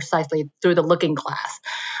 or more precisely, Through the Looking Glass.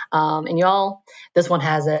 And y'all, this one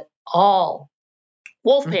has it all.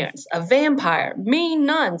 Wolf parents, a vampire, mean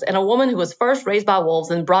nuns, and a woman who was first raised by wolves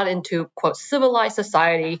and brought into, quote, civilized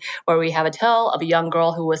society, where we have a tale of a young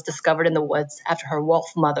girl who was discovered in the woods after her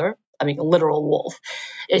wolf mother, literal wolf,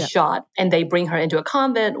 is shot, and they bring her into a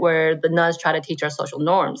convent where the nuns try to teach her social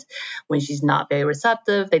norms. When she's not very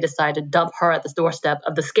receptive, they decide to dump her at the doorstep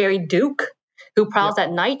of the scary Duke, who prowls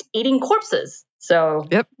at night eating corpses. So,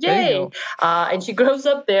 yay. And she grows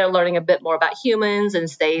up there learning a bit more about humans and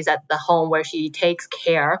stays at the home where she takes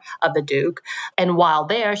care of the Duke. And while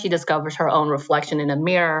there, she discovers her own reflection in a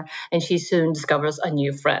mirror, and she soon discovers a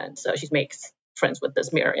new friend. So she makes friends with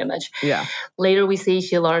this mirror image. Yeah. Later, we see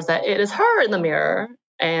she learns that it is her in the mirror.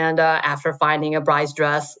 And after finding a bride's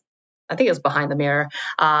dress, I think it was behind the mirror,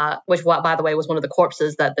 which, by the way, was one of the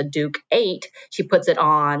corpses that the Duke ate, she puts it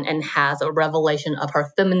on and has a revelation of her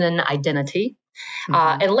feminine identity.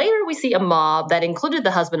 And later we see a mob that included the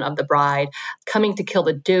husband of the bride coming to kill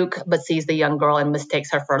the Duke, but sees the young girl and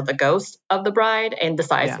mistakes her for the ghost of the bride and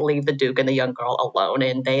decides to leave the Duke and the young girl alone,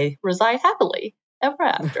 and they reside happily ever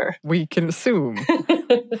after. We can assume.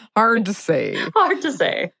 Hard to say. Hard to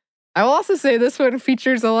say. I will also say this one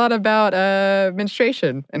features a lot about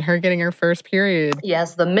menstruation and her getting her first period.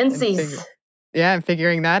 Yes, the menses. And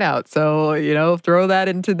figuring that out. So, throw that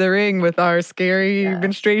into the ring with our scary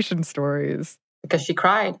menstruation stories. Because she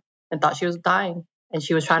cried and thought she was dying. And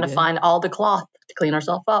she was trying to find all the cloth to clean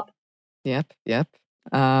herself up. Yep.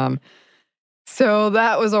 So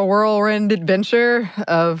that was a whirlwind adventure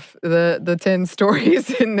of the 10 stories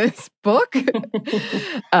in this book.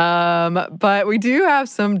 But we do have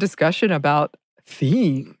some discussion about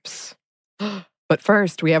themes. But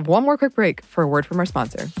first, we have one more quick break for a word from our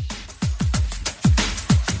sponsor.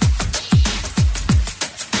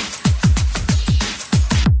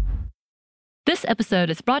 This episode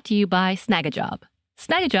is brought to you by Snagajob.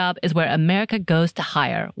 Snagajob is where America goes to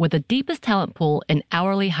hire, with the deepest talent pool in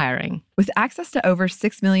hourly hiring. With access to over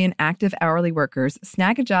 6 million active hourly workers,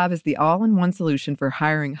 Snagajob is the all-in-one solution for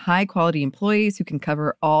hiring high-quality employees who can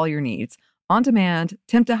cover all your needs. On demand,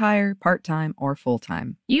 temp to hire, part-time, or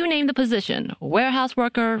full-time. You name the position: warehouse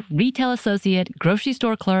worker, retail associate, grocery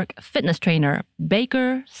store clerk, fitness trainer,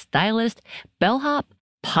 baker, stylist, bellhop,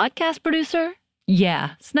 podcast producer.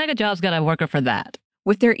 Yeah, Snagajob's got a worker for that.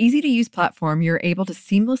 With their easy-to-use platform, you're able to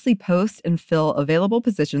seamlessly post and fill available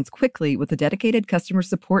positions quickly with a dedicated customer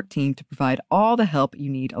support team to provide all the help you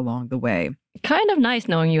need along the way. Kind of nice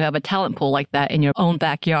knowing you have a talent pool like that in your own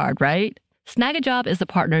backyard, right? Snagajob is the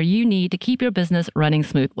partner you need to keep your business running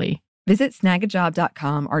smoothly. Visit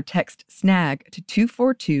snagajob.com or text SNAG to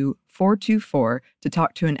 242-424 to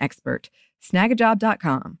talk to an expert.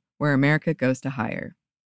 Snagajob.com, where America goes to hire.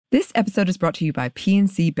 This episode is brought to you by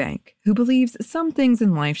PNC Bank, who believes some things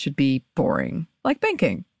in life should be boring, like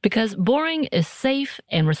banking. Because boring is safe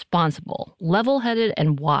and responsible, level-headed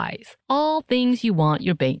and wise. All things you want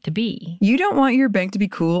your bank to be. You don't want your bank to be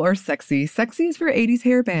cool or sexy. Sexy is for 80s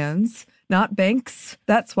hair bands, not banks.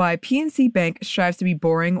 That's why PNC Bank strives to be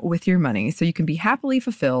boring with your money so you can be happily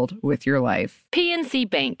fulfilled with your life. PNC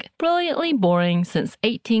Bank, brilliantly boring since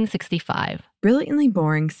 1865. Brilliantly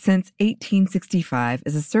Boring Since 1865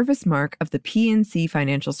 is a service mark of the PNC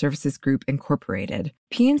Financial Services Group, Incorporated.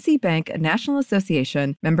 PNC Bank, a National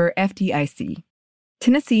Association, member FDIC.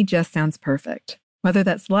 Tennessee just sounds perfect. Whether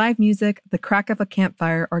that's live music, the crack of a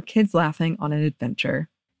campfire, or kids laughing on an adventure.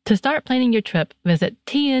 To start planning your trip, visit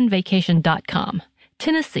tnvacation.com.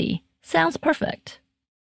 Tennessee sounds perfect.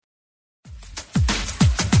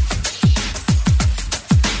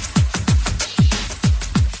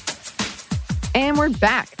 And we're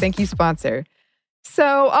back. Thank you, sponsor.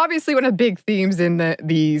 So obviously one of the big themes in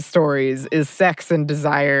these stories is sex and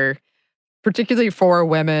desire, particularly for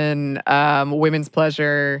women, women's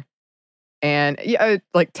pleasure, and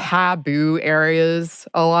like taboo areas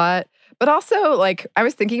a lot. But also, like, I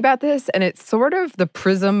was thinking about this, and it's sort of the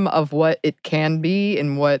prism of what it can be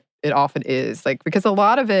and what it often is. Like, because a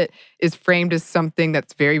lot of it is framed as something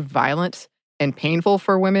that's very violent and painful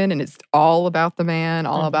for women, and it's all about the man,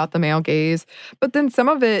 all about the male gaze. But then some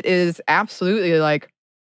of it is absolutely like,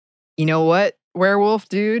 you know what, werewolf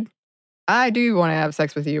dude, I do want to have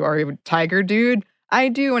sex with you. Or even tiger dude, I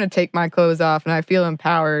do want to take my clothes off and I feel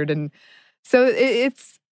empowered. And so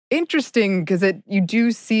it's interesting because you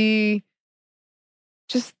do see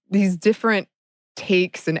just these different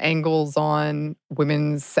takes and angles on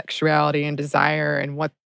women's sexuality and desire and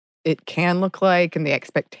what it can look like and the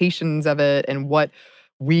expectations of it and what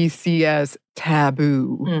we see as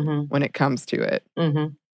taboo when it comes to it.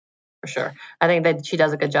 For sure. I think that she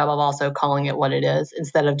does a good job of also calling it what it is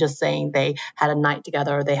instead of just saying they had a night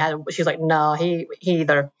together. She's like, no, he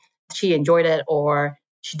either she enjoyed it or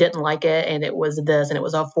she didn't like it and it was this and it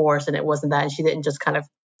was a force and it wasn't that. And she didn't just kind of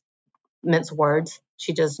mince words.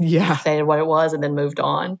 She just said what it was and then moved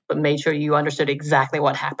on, but made sure you understood exactly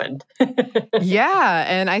what happened. Yeah.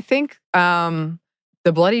 And I think The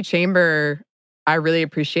Bloody Chamber, I really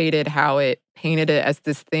appreciated how it painted it as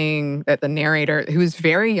this thing that the narrator, who's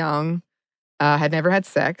very young, had never had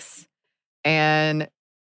sex, and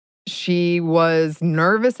she was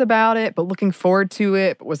nervous about it, but looking forward to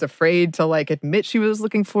it, but was afraid to like admit she was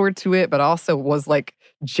looking forward to it, but also was like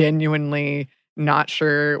genuinely not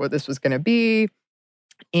sure what this was going to be.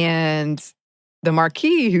 And the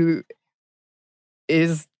Marquis, who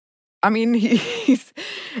is, I mean,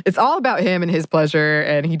 it's all about him and his pleasure,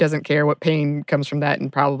 and he doesn't care what pain comes from that,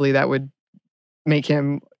 and probably that would make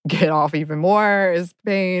him get off even more is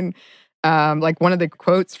pain. Like one of the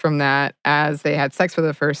quotes from that, as they had sex for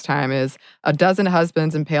the first time, is, "A dozen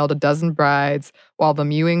husbands impaled a dozen brides, while the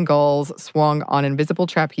mewing gulls swung on invisible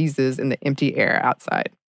trapezes in the empty air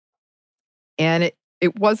outside." And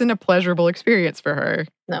it wasn't a pleasurable experience for her.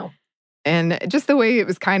 No. And just the way it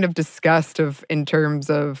was kind of discussed in terms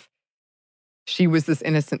of she was this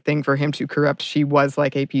innocent thing for him to corrupt. She was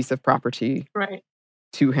like a piece of property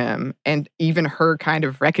to him. And even her kind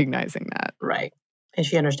of recognizing that. Right. And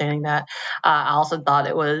she understanding that. I also thought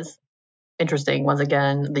it was interesting, once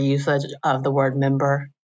again, the usage of the word member.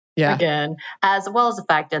 Yeah. Again, as well as the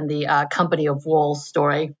fact in the Company of Wolves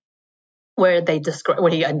story, where they describe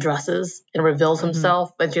when he undresses and reveals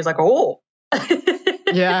himself, and she's like, "Oh."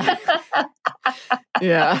 Yeah.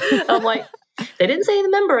 Yeah. I'm like, they didn't say the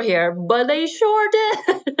member here, but they sure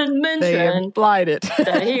did mention they implied it.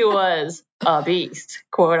 that he was a beast,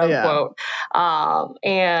 quote unquote. Yeah.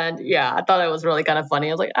 And yeah, I thought it was really kind of funny.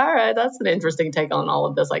 I was like, all right, that's an interesting take on all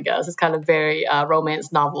of this, I guess. It's kind of very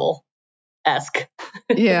romance novel-esque.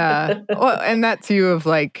 Yeah. Well, and that too of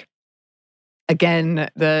like, again,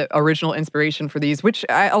 the original inspiration for these, which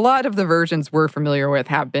a lot of the versions we're familiar with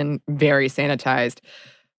have been very sanitized.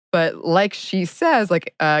 But like she says,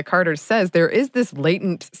 like Carter says, there is this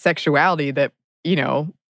latent sexuality that, you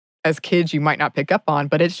know, as kids you might not pick up on,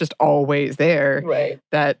 but it's just always there. Right.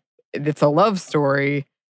 That it's a love story.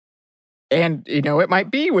 And, you know, it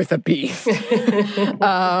might be with a beast. And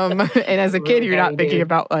as a kid, you're not thinking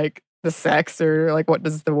about like the sex or like what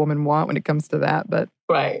does the woman want when it comes to that. But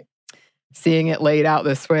seeing it laid out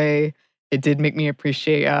this way, it did make me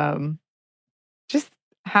appreciate just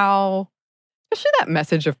how, especially that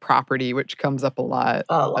message of property, which comes up a lot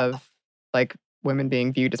of like women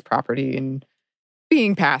being viewed as property and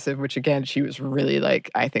being passive, which again, she was really like,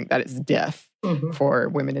 I think that is death for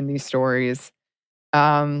women in these stories.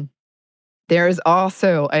 There is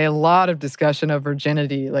also a lot of discussion of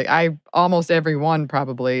virginity. Like almost everyone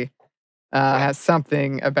probably has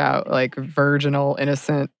something about like virginal,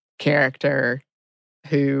 innocent character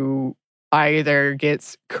who either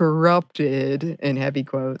gets corrupted, in heavy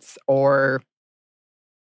quotes, or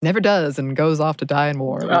never does and goes off to die in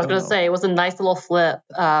war. I was going to say, it was a nice little flip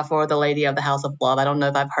for the Lady of the House of Love. I don't know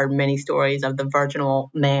if I've heard many stories of the virginal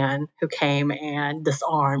man who came and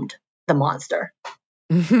disarmed the monster.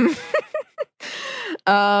 Yeah,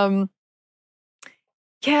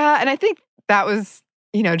 and I think that was,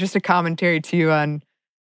 just a commentary too on,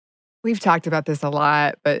 we've talked about this a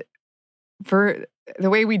lot, but for the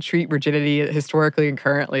way we treat virginity historically and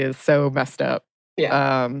currently is so messed up.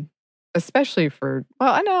 Yeah. Especially for,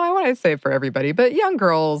 well, I know I want to say for everybody, but young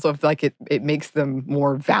girls, of like it makes them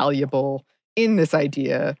more valuable in this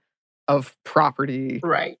idea of property,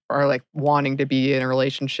 right? Or like wanting to be in a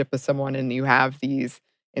relationship with someone, and you have these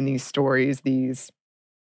in these stories, these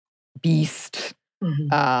beasts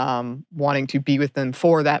wanting to be with them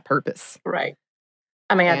for that purpose, right?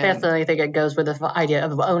 I mean, I definitely think it goes with the idea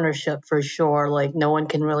of ownership for sure. Like, no one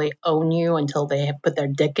can really own you until they have put their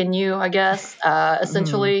dick in you, I guess,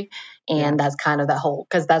 essentially. And that's kind of that whole,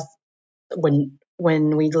 because that's when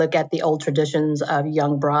we look at the old traditions of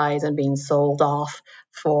young brides and being sold off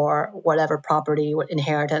for whatever property,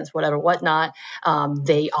 inheritance, whatever, whatnot,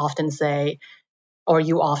 they often say, or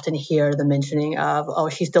you often hear the mentioning of, oh,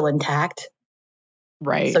 she's still intact.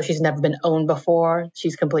 Right. So she's never been owned before.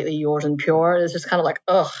 She's completely yours and pure. It's just kind of like,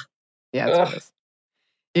 ugh. Yeah, that's what it is.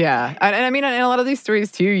 Yeah. And I mean, in a lot of these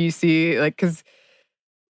stories too, you see, like, because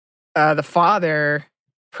the father,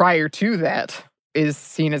 prior to that, is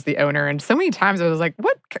seen as the owner. And so many times I was like,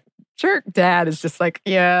 what jerk dad is just like,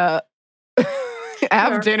 yeah,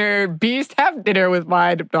 have dinner, beast, have dinner with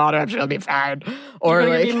my daughter. I'm sure it'll be fine. Or you're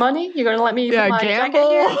going to like, give me money? You're going to let me use my gamble? Jacket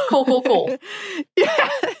here? Cool. Yeah.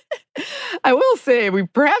 I will say, we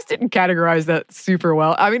perhaps didn't categorize that super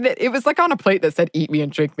well. I mean, it was like on a plate that said "eat me and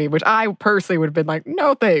drink me," which I personally would have been like,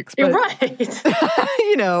 "No thanks." But, you're right.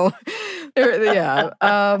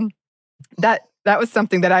 That was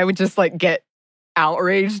something that I would just like get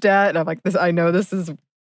outraged at, and I'm like, "This, I know this is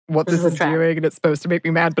what this is doing, and it's supposed to make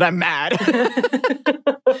me mad, but I'm mad.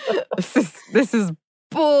 This is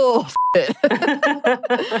bullshit."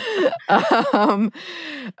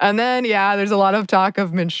 And then there's a lot of talk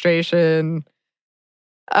of menstruation,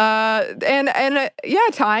 and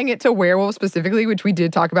tying it to werewolves specifically, which we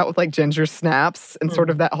did talk about with like ginger snaps and sort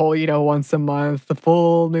of that whole once a month, the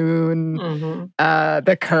full moon,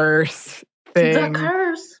 the curse thing. The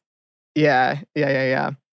curse. Yeah.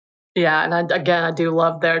 Yeah, and I do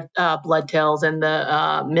love their blood tales and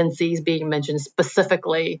the Menses being mentioned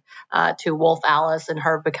specifically to Wolf Alice and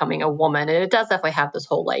her becoming a woman. And it does definitely have this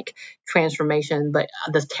whole like transformation, but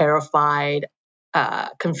this terrified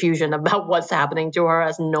confusion about what's happening to her,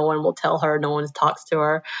 as no one will tell her, no one talks to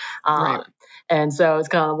her. Right. And so it's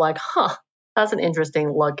kind of like, that's an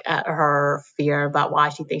interesting look at her fear about why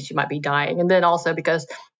she thinks she might be dying. And then also because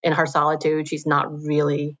in her solitude, she's not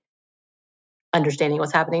really understanding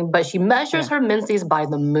what's happening, but she measures her menses by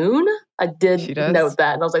the moon. I did note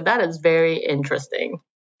that, and I was like, that is very interesting.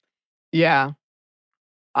 Yeah.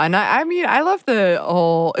 And I mean, I love the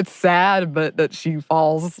whole, it's sad, but that she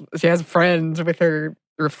has friends with her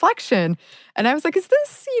reflection. And I was like, is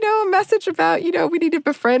this, a message about, we need to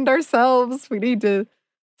befriend ourselves. We need to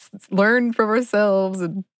learn from ourselves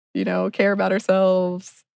and, care about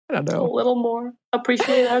ourselves. I don't know. A little more.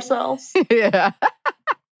 Appreciate ourselves. Yeah.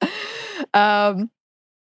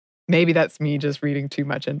 Maybe that's me just reading too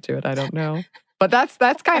much into it. I don't know. But that's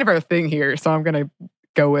kind of our thing here. So I'm going to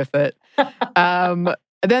go with it.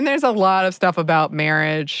 Then there's a lot of stuff about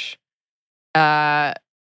marriage.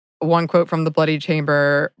 One quote from The Bloody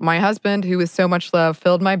Chamber: "My husband, who was so much love,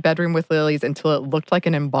 filled my bedroom with lilies until it looked like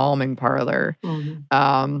an embalming parlor."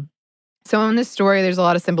 So in this story, there's a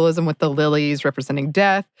lot of symbolism with the lilies representing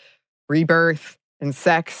death, rebirth, and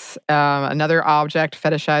sex. Another object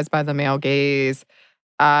fetishized by the male gaze.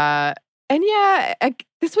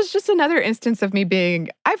 This was just another instance of me being,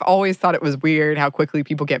 I've always thought it was weird how quickly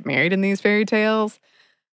people get married in these fairy tales.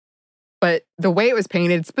 But the way it was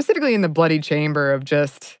painted, specifically in The Bloody Chamber, of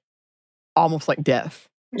just almost like death.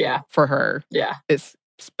 Yeah. For her. Yeah. It's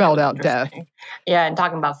spelled out death. Yeah, and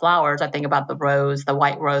talking about flowers, I think about the rose, the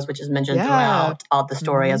white rose, which is mentioned throughout all the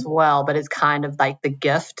story as well. But it's kind of like the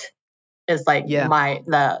gift It's like Yeah.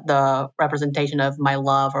 the representation of my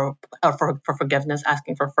love or for forgiveness,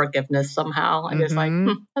 asking for forgiveness somehow. And it's like,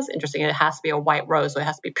 that's interesting. It has to be a white rose, so it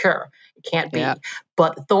has to be pure. It can't be. Yeah.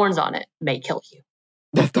 But the thorns on it may kill you.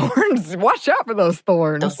 The thorns. Watch out for those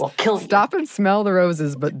thorns. Those will kill you. Stop and smell the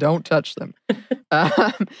roses, but don't touch them.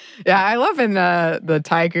 Yeah, I love in the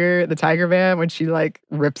Tiger Man when she like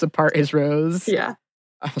rips apart his rose. Yeah.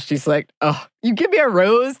 She's like, "Oh, you give me a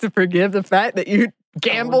rose to forgive the fact that you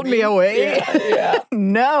gambled me away?" Yeah.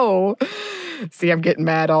 No. See, I'm getting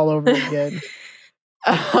mad all over again.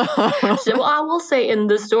 So I will say in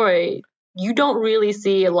this story, you don't really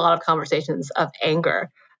see a lot of conversations of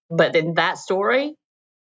anger, but in that story,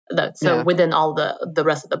 within all the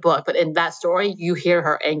rest of the book, but in that story, you hear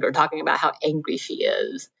her anger, talking about how angry she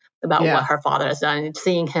is about what her father has done, and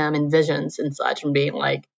seeing him in visions and such, and being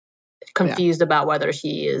like confused about whether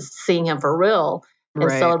she is seeing him for real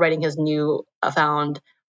and celebrating his new found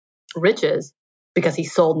riches because he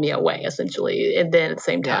sold me away, essentially, and then at the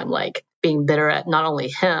same time, like being bitter at not only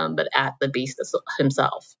him but at the beast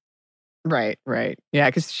himself. Right. Yeah,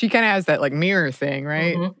 because she kind of has that like mirror thing,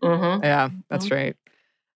 right? Yeah, that's right.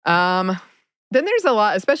 Then there's a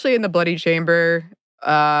lot, especially in the Bloody Chamber,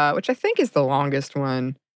 which I think is the longest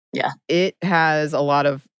one. Yeah. It has a lot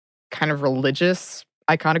of kind of religious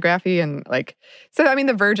iconography and like, so I mean,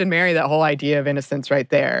 the Virgin Mary, that whole idea of innocence right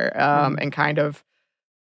there, and kind of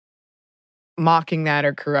mocking that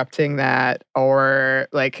or corrupting that, or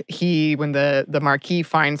like when the Marquis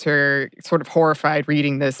finds her sort of horrified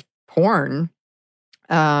reading this porn,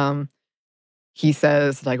 he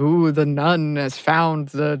says like, "Ooh, the nun has found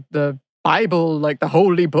the Bible, like the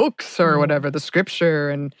holy books or whatever, the scripture,"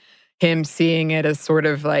 and him seeing it as sort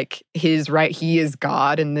of like his right. He is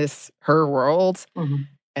God in her world,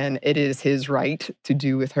 and it is his right to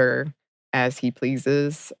do with her as he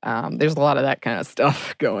pleases. There's a lot of that kind of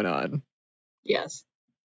stuff going on. Yes,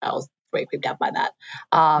 I was very creeped out by that.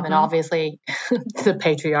 And obviously, the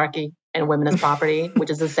patriarchy and women as property, which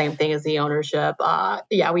is the same thing as the ownership.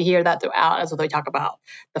 We hear that throughout as they talk about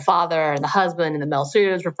the father and the husband and the male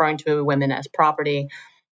suitors referring to women as property,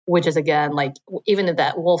 which is, again, like even in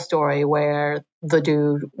that wolf story where the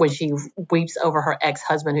dude, when she weeps over her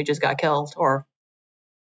ex-husband who just got killed, or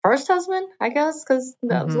first husband, I guess, because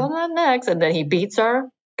that was on that next, and then he beats her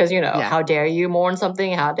because, how dare you mourn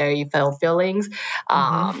something? How dare you feel feelings?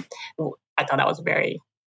 I thought that was very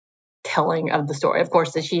telling of the story. Of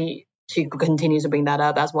course, that she continues to bring that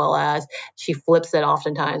up, as well as she flips it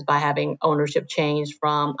oftentimes by having ownership change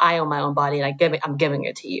from "I own my own body" and I'm giving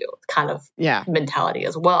it to you kind of mentality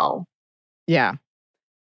as well. Yeah.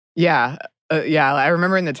 I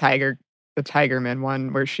remember in the Tigerman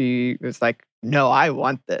one where she was like, "No, I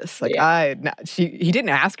want this." Like he didn't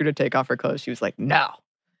ask her to take off her clothes. She was like, "No,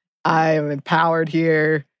 I am empowered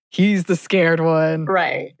here. He's the scared one."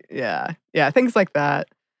 Right. Yeah. Things like that.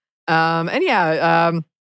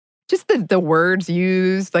 Just the words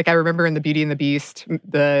used. Like I remember in The Beauty and the Beast,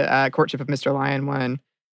 the Courtship of Mr. Lion one,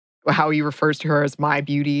 how he refers to her as my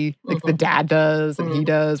beauty, like the dad does and he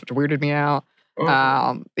does, which weirded me out.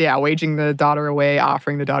 Waging the daughter away,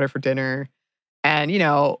 offering the daughter for dinner. And,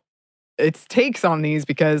 it's takes on these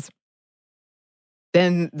because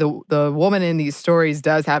then the woman in these stories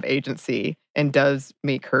does have agency and does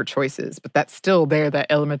make her choices. But that's still there, that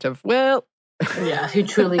element of, who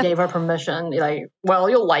truly gave her permission. Like, well,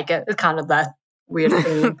 you'll like it. It's kind of that weird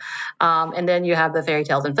theme. And then you have the fairy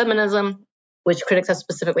tales and feminism, which critics have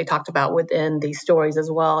specifically talked about within these stories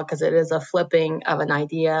as well, because it is a flipping of an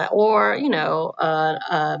idea or,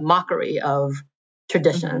 a mockery of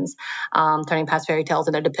traditions, turning past fairy tales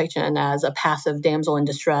and their depiction as a passive damsel in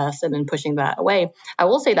distress and then pushing that away. I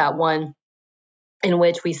will say that one in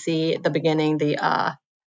which we see at the beginning the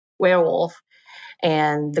werewolf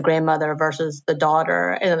and the grandmother versus the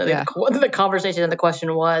daughter. And the conversation and the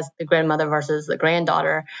question was the grandmother versus the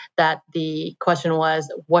granddaughter, that the question was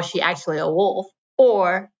she actually a wolf,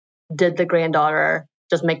 or did the granddaughter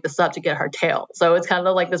just make this up to get her tail? So it's kind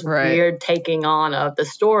of like this weird taking on of the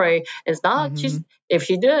story. It's not, if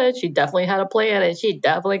she did, she definitely had a plan and she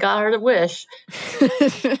definitely got her wish.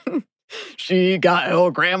 She got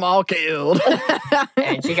old grandma killed.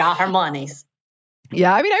 And she got her monies.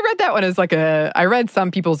 Yeah, I mean, I read that one as I read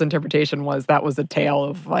some people's interpretation was that was a tale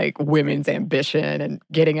of like women's ambition and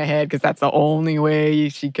getting ahead because that's the only way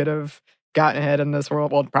she could have gotten ahead in this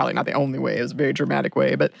world. Well, probably not the only way. It was a very dramatic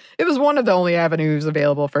way, but it was one of the only avenues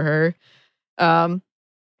available for her.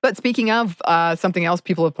 But speaking of something else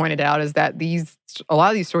people have pointed out is that a lot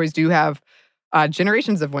of these stories do have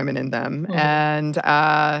generations of women in them. And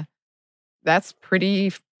that's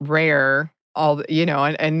pretty rare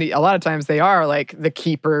and a lot of times they are like the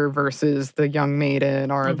keeper versus the young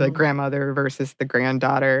maiden or the grandmother versus the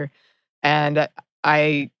granddaughter. And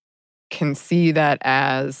I can see that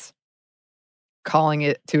as calling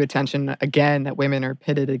it to attention again that women are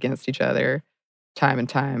pitted against each other time and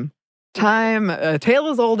time. A tale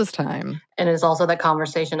as old as time. And it's also that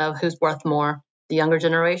conversation of who's worth more, the younger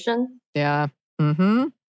generation? Yeah. Mm-hmm.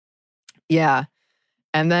 Yeah.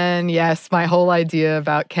 And then, yes, my whole idea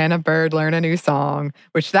about can a bird learn a new song,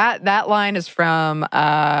 which that line is from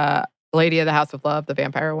Lady of the House of Love, the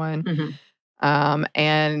vampire one.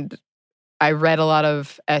 And I read a lot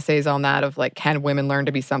of essays on that of like, can women learn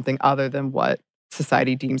to be something other than what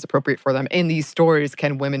society deems appropriate for them? In these stories,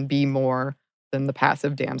 can women be more than the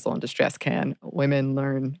passive damsel in distress? Can women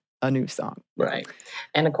learn a new song? Right.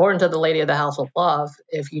 And according to the Lady of the House of Love,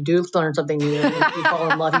 if you do learn something new, if you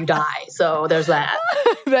fall in love, you die. So there's that.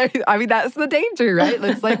 I mean, that's the danger, right?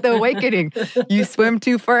 It's like the awakening. You swim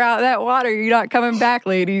too far out of that water, you're not coming back,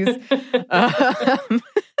 ladies.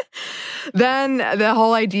 Then the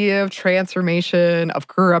whole idea of transformation, of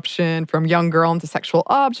corruption from young girl into sexual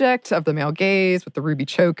object, of the male gaze with the ruby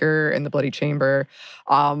choker and the bloody chamber,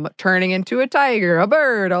 turning into a tiger, a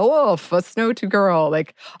bird, a wolf, a snow-tooth girl,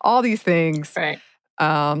 like all these things. Right.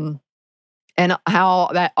 And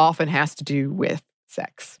how that often has to do with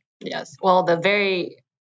sex. Yes. Well, the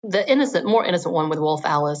more innocent one with Wolf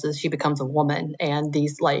Alice is she becomes a woman, and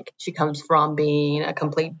she comes from being a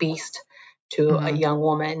complete beast to a young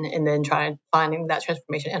woman, and then finding that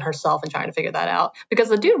transformation in herself and trying to figure that out. Because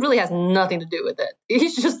the dude really has nothing to do with it.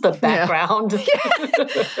 He's just the background.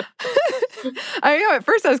 Yeah. I know, at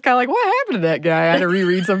first I was kind of like, what happened to that guy? I had to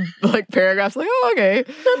reread some paragraphs, like, oh, okay.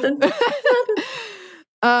 Nothing.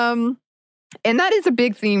 And that is a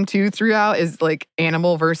big theme too throughout, is like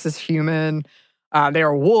animal versus human. There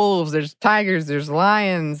are wolves, there's tigers, there's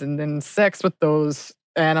lions, and then sex with those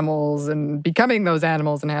animals and becoming those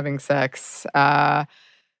animals and having sex. And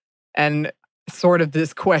sort of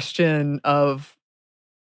this question of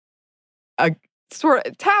a sort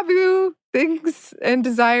of taboo things and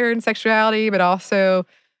desire and sexuality, but also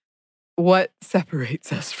what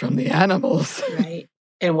separates us from the animals. Right.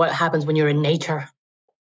 And what happens when you're in nature?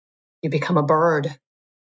 You become a bird.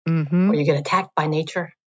 Or you get attacked by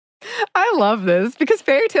nature. I love this because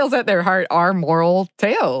fairy tales at their heart are moral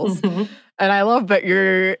tales. And I love that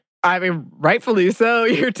rightfully so,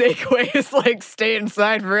 your takeaway is like, stay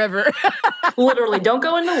inside forever. Literally, don't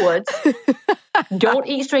go in the woods. Don't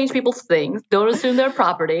eat strange people's things. Don't assume their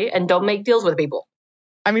property. And don't make deals with people.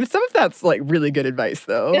 I mean, some of that's like really good advice,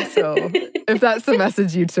 though. So if that's the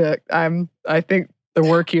message you took, I think the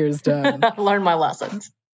work here is done. I've learned my lessons.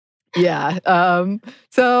 Yeah.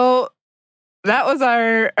 So that was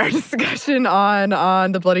our discussion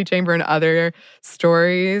on the Bloody Chamber and other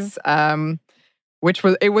stories, which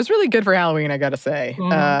was really good for Halloween, I gotta say.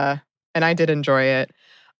 And I did enjoy it.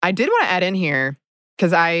 I did want to add in here,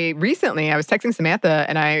 because I was texting Samantha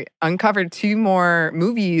and I uncovered 2 more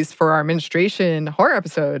movies for our menstruation horror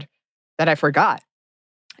episode that I forgot.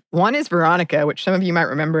 One is Veronica, which some of you might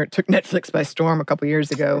remember. It took Netflix by storm a couple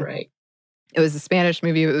years ago. Right. It was a Spanish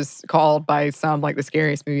movie. It was called by some like the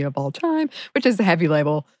scariest movie of all time, which is a heavy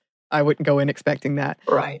label. I wouldn't go in expecting that.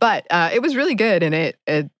 Right. But it was really good. And it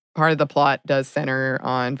part of the plot does center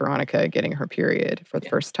on Veronica getting her period for the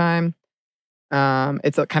first time.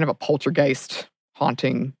 It's a kind of a poltergeist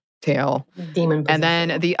haunting tale. Demon possession.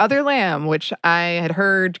 And then The Other Lamb, which I had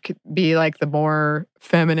heard could be like the more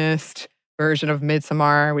feminist version of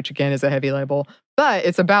Midsommar, which again is a heavy label. But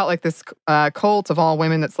it's about like this cult of all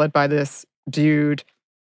women that's led by this dude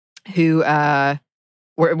who,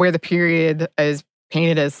 where the period is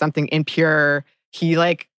painted as something impure. He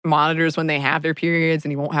like monitors when they have their periods,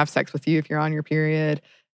 and he won't have sex with you if you're on your period.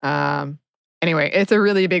 Anyway, it's a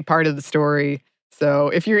really big part of the story. So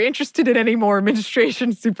if you're interested in any more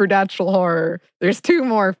menstruation supernatural horror, there's 2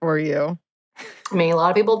 more for you. I mean, a lot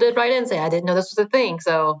of people did write in and say, I didn't know this was a thing.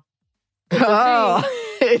 So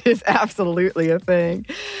it is absolutely a thing.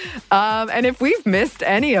 And if we've missed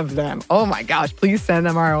any of them, oh my gosh, please send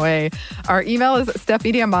them our way. Our email is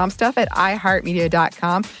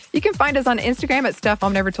stuffmediamomstuff@iheartmedia.com. You can find us on Instagram at Stuff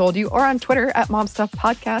Mom Never Told You, or on Twitter at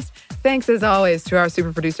MomStuffPodcast. Thanks as always to our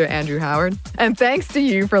super producer, Andrew Howard. And thanks to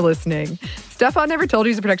you for listening. Stuff Mom Never Told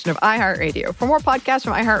You is a production of iHeartRadio. For more podcasts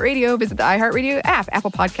from iHeartRadio, visit the iHeartRadio app,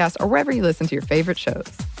 Apple Podcasts, or wherever you listen to your favorite shows.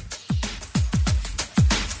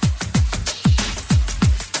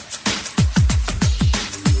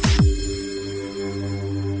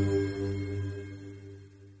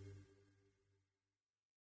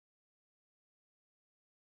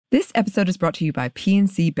 This episode is brought to you by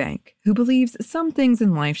PNC Bank, who believes some things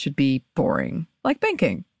in life should be boring, like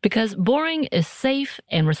banking. Because boring is safe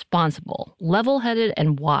and responsible, level-headed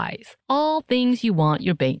and wise. All things you want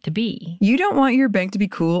your bank to be. You don't want your bank to be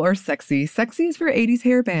cool or sexy. Sexy is for 80s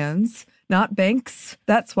hair bands, not banks.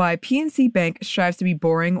 That's why PNC Bank strives to be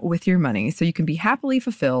boring with your money so you can be happily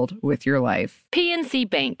fulfilled with your life. PNC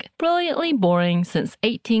Bank, brilliantly boring since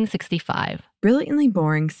 1865. Brilliantly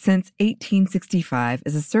Boring Since 1865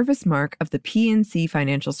 is a service mark of the PNC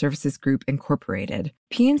Financial Services Group, Incorporated.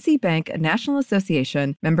 PNC Bank, a National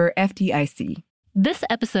Association, member FDIC. This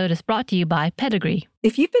episode is brought to you by Pedigree.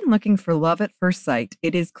 If you've been looking for love at first sight,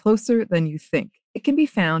 it is closer than you think. It can be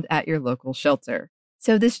found at your local shelter.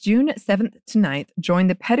 So this June 7th to 9th, join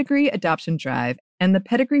the Pedigree Adoption Drive, and the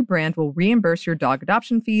Pedigree brand will reimburse your dog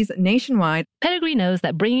adoption fees nationwide. Pedigree knows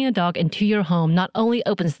that bringing a dog into your home not only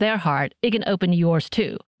opens their heart, it can open yours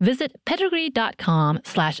too. Visit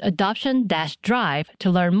pedigree.com/adoption-drive to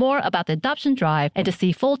learn more about the adoption drive and to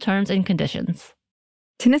see full terms and conditions.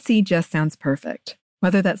 Tennessee just sounds perfect,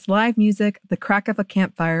 whether that's live music, the crack of a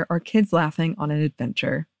campfire, or kids laughing on an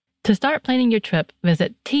adventure. To start planning your trip,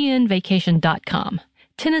 visit tnvacation.com.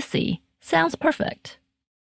 Tennessee sounds perfect.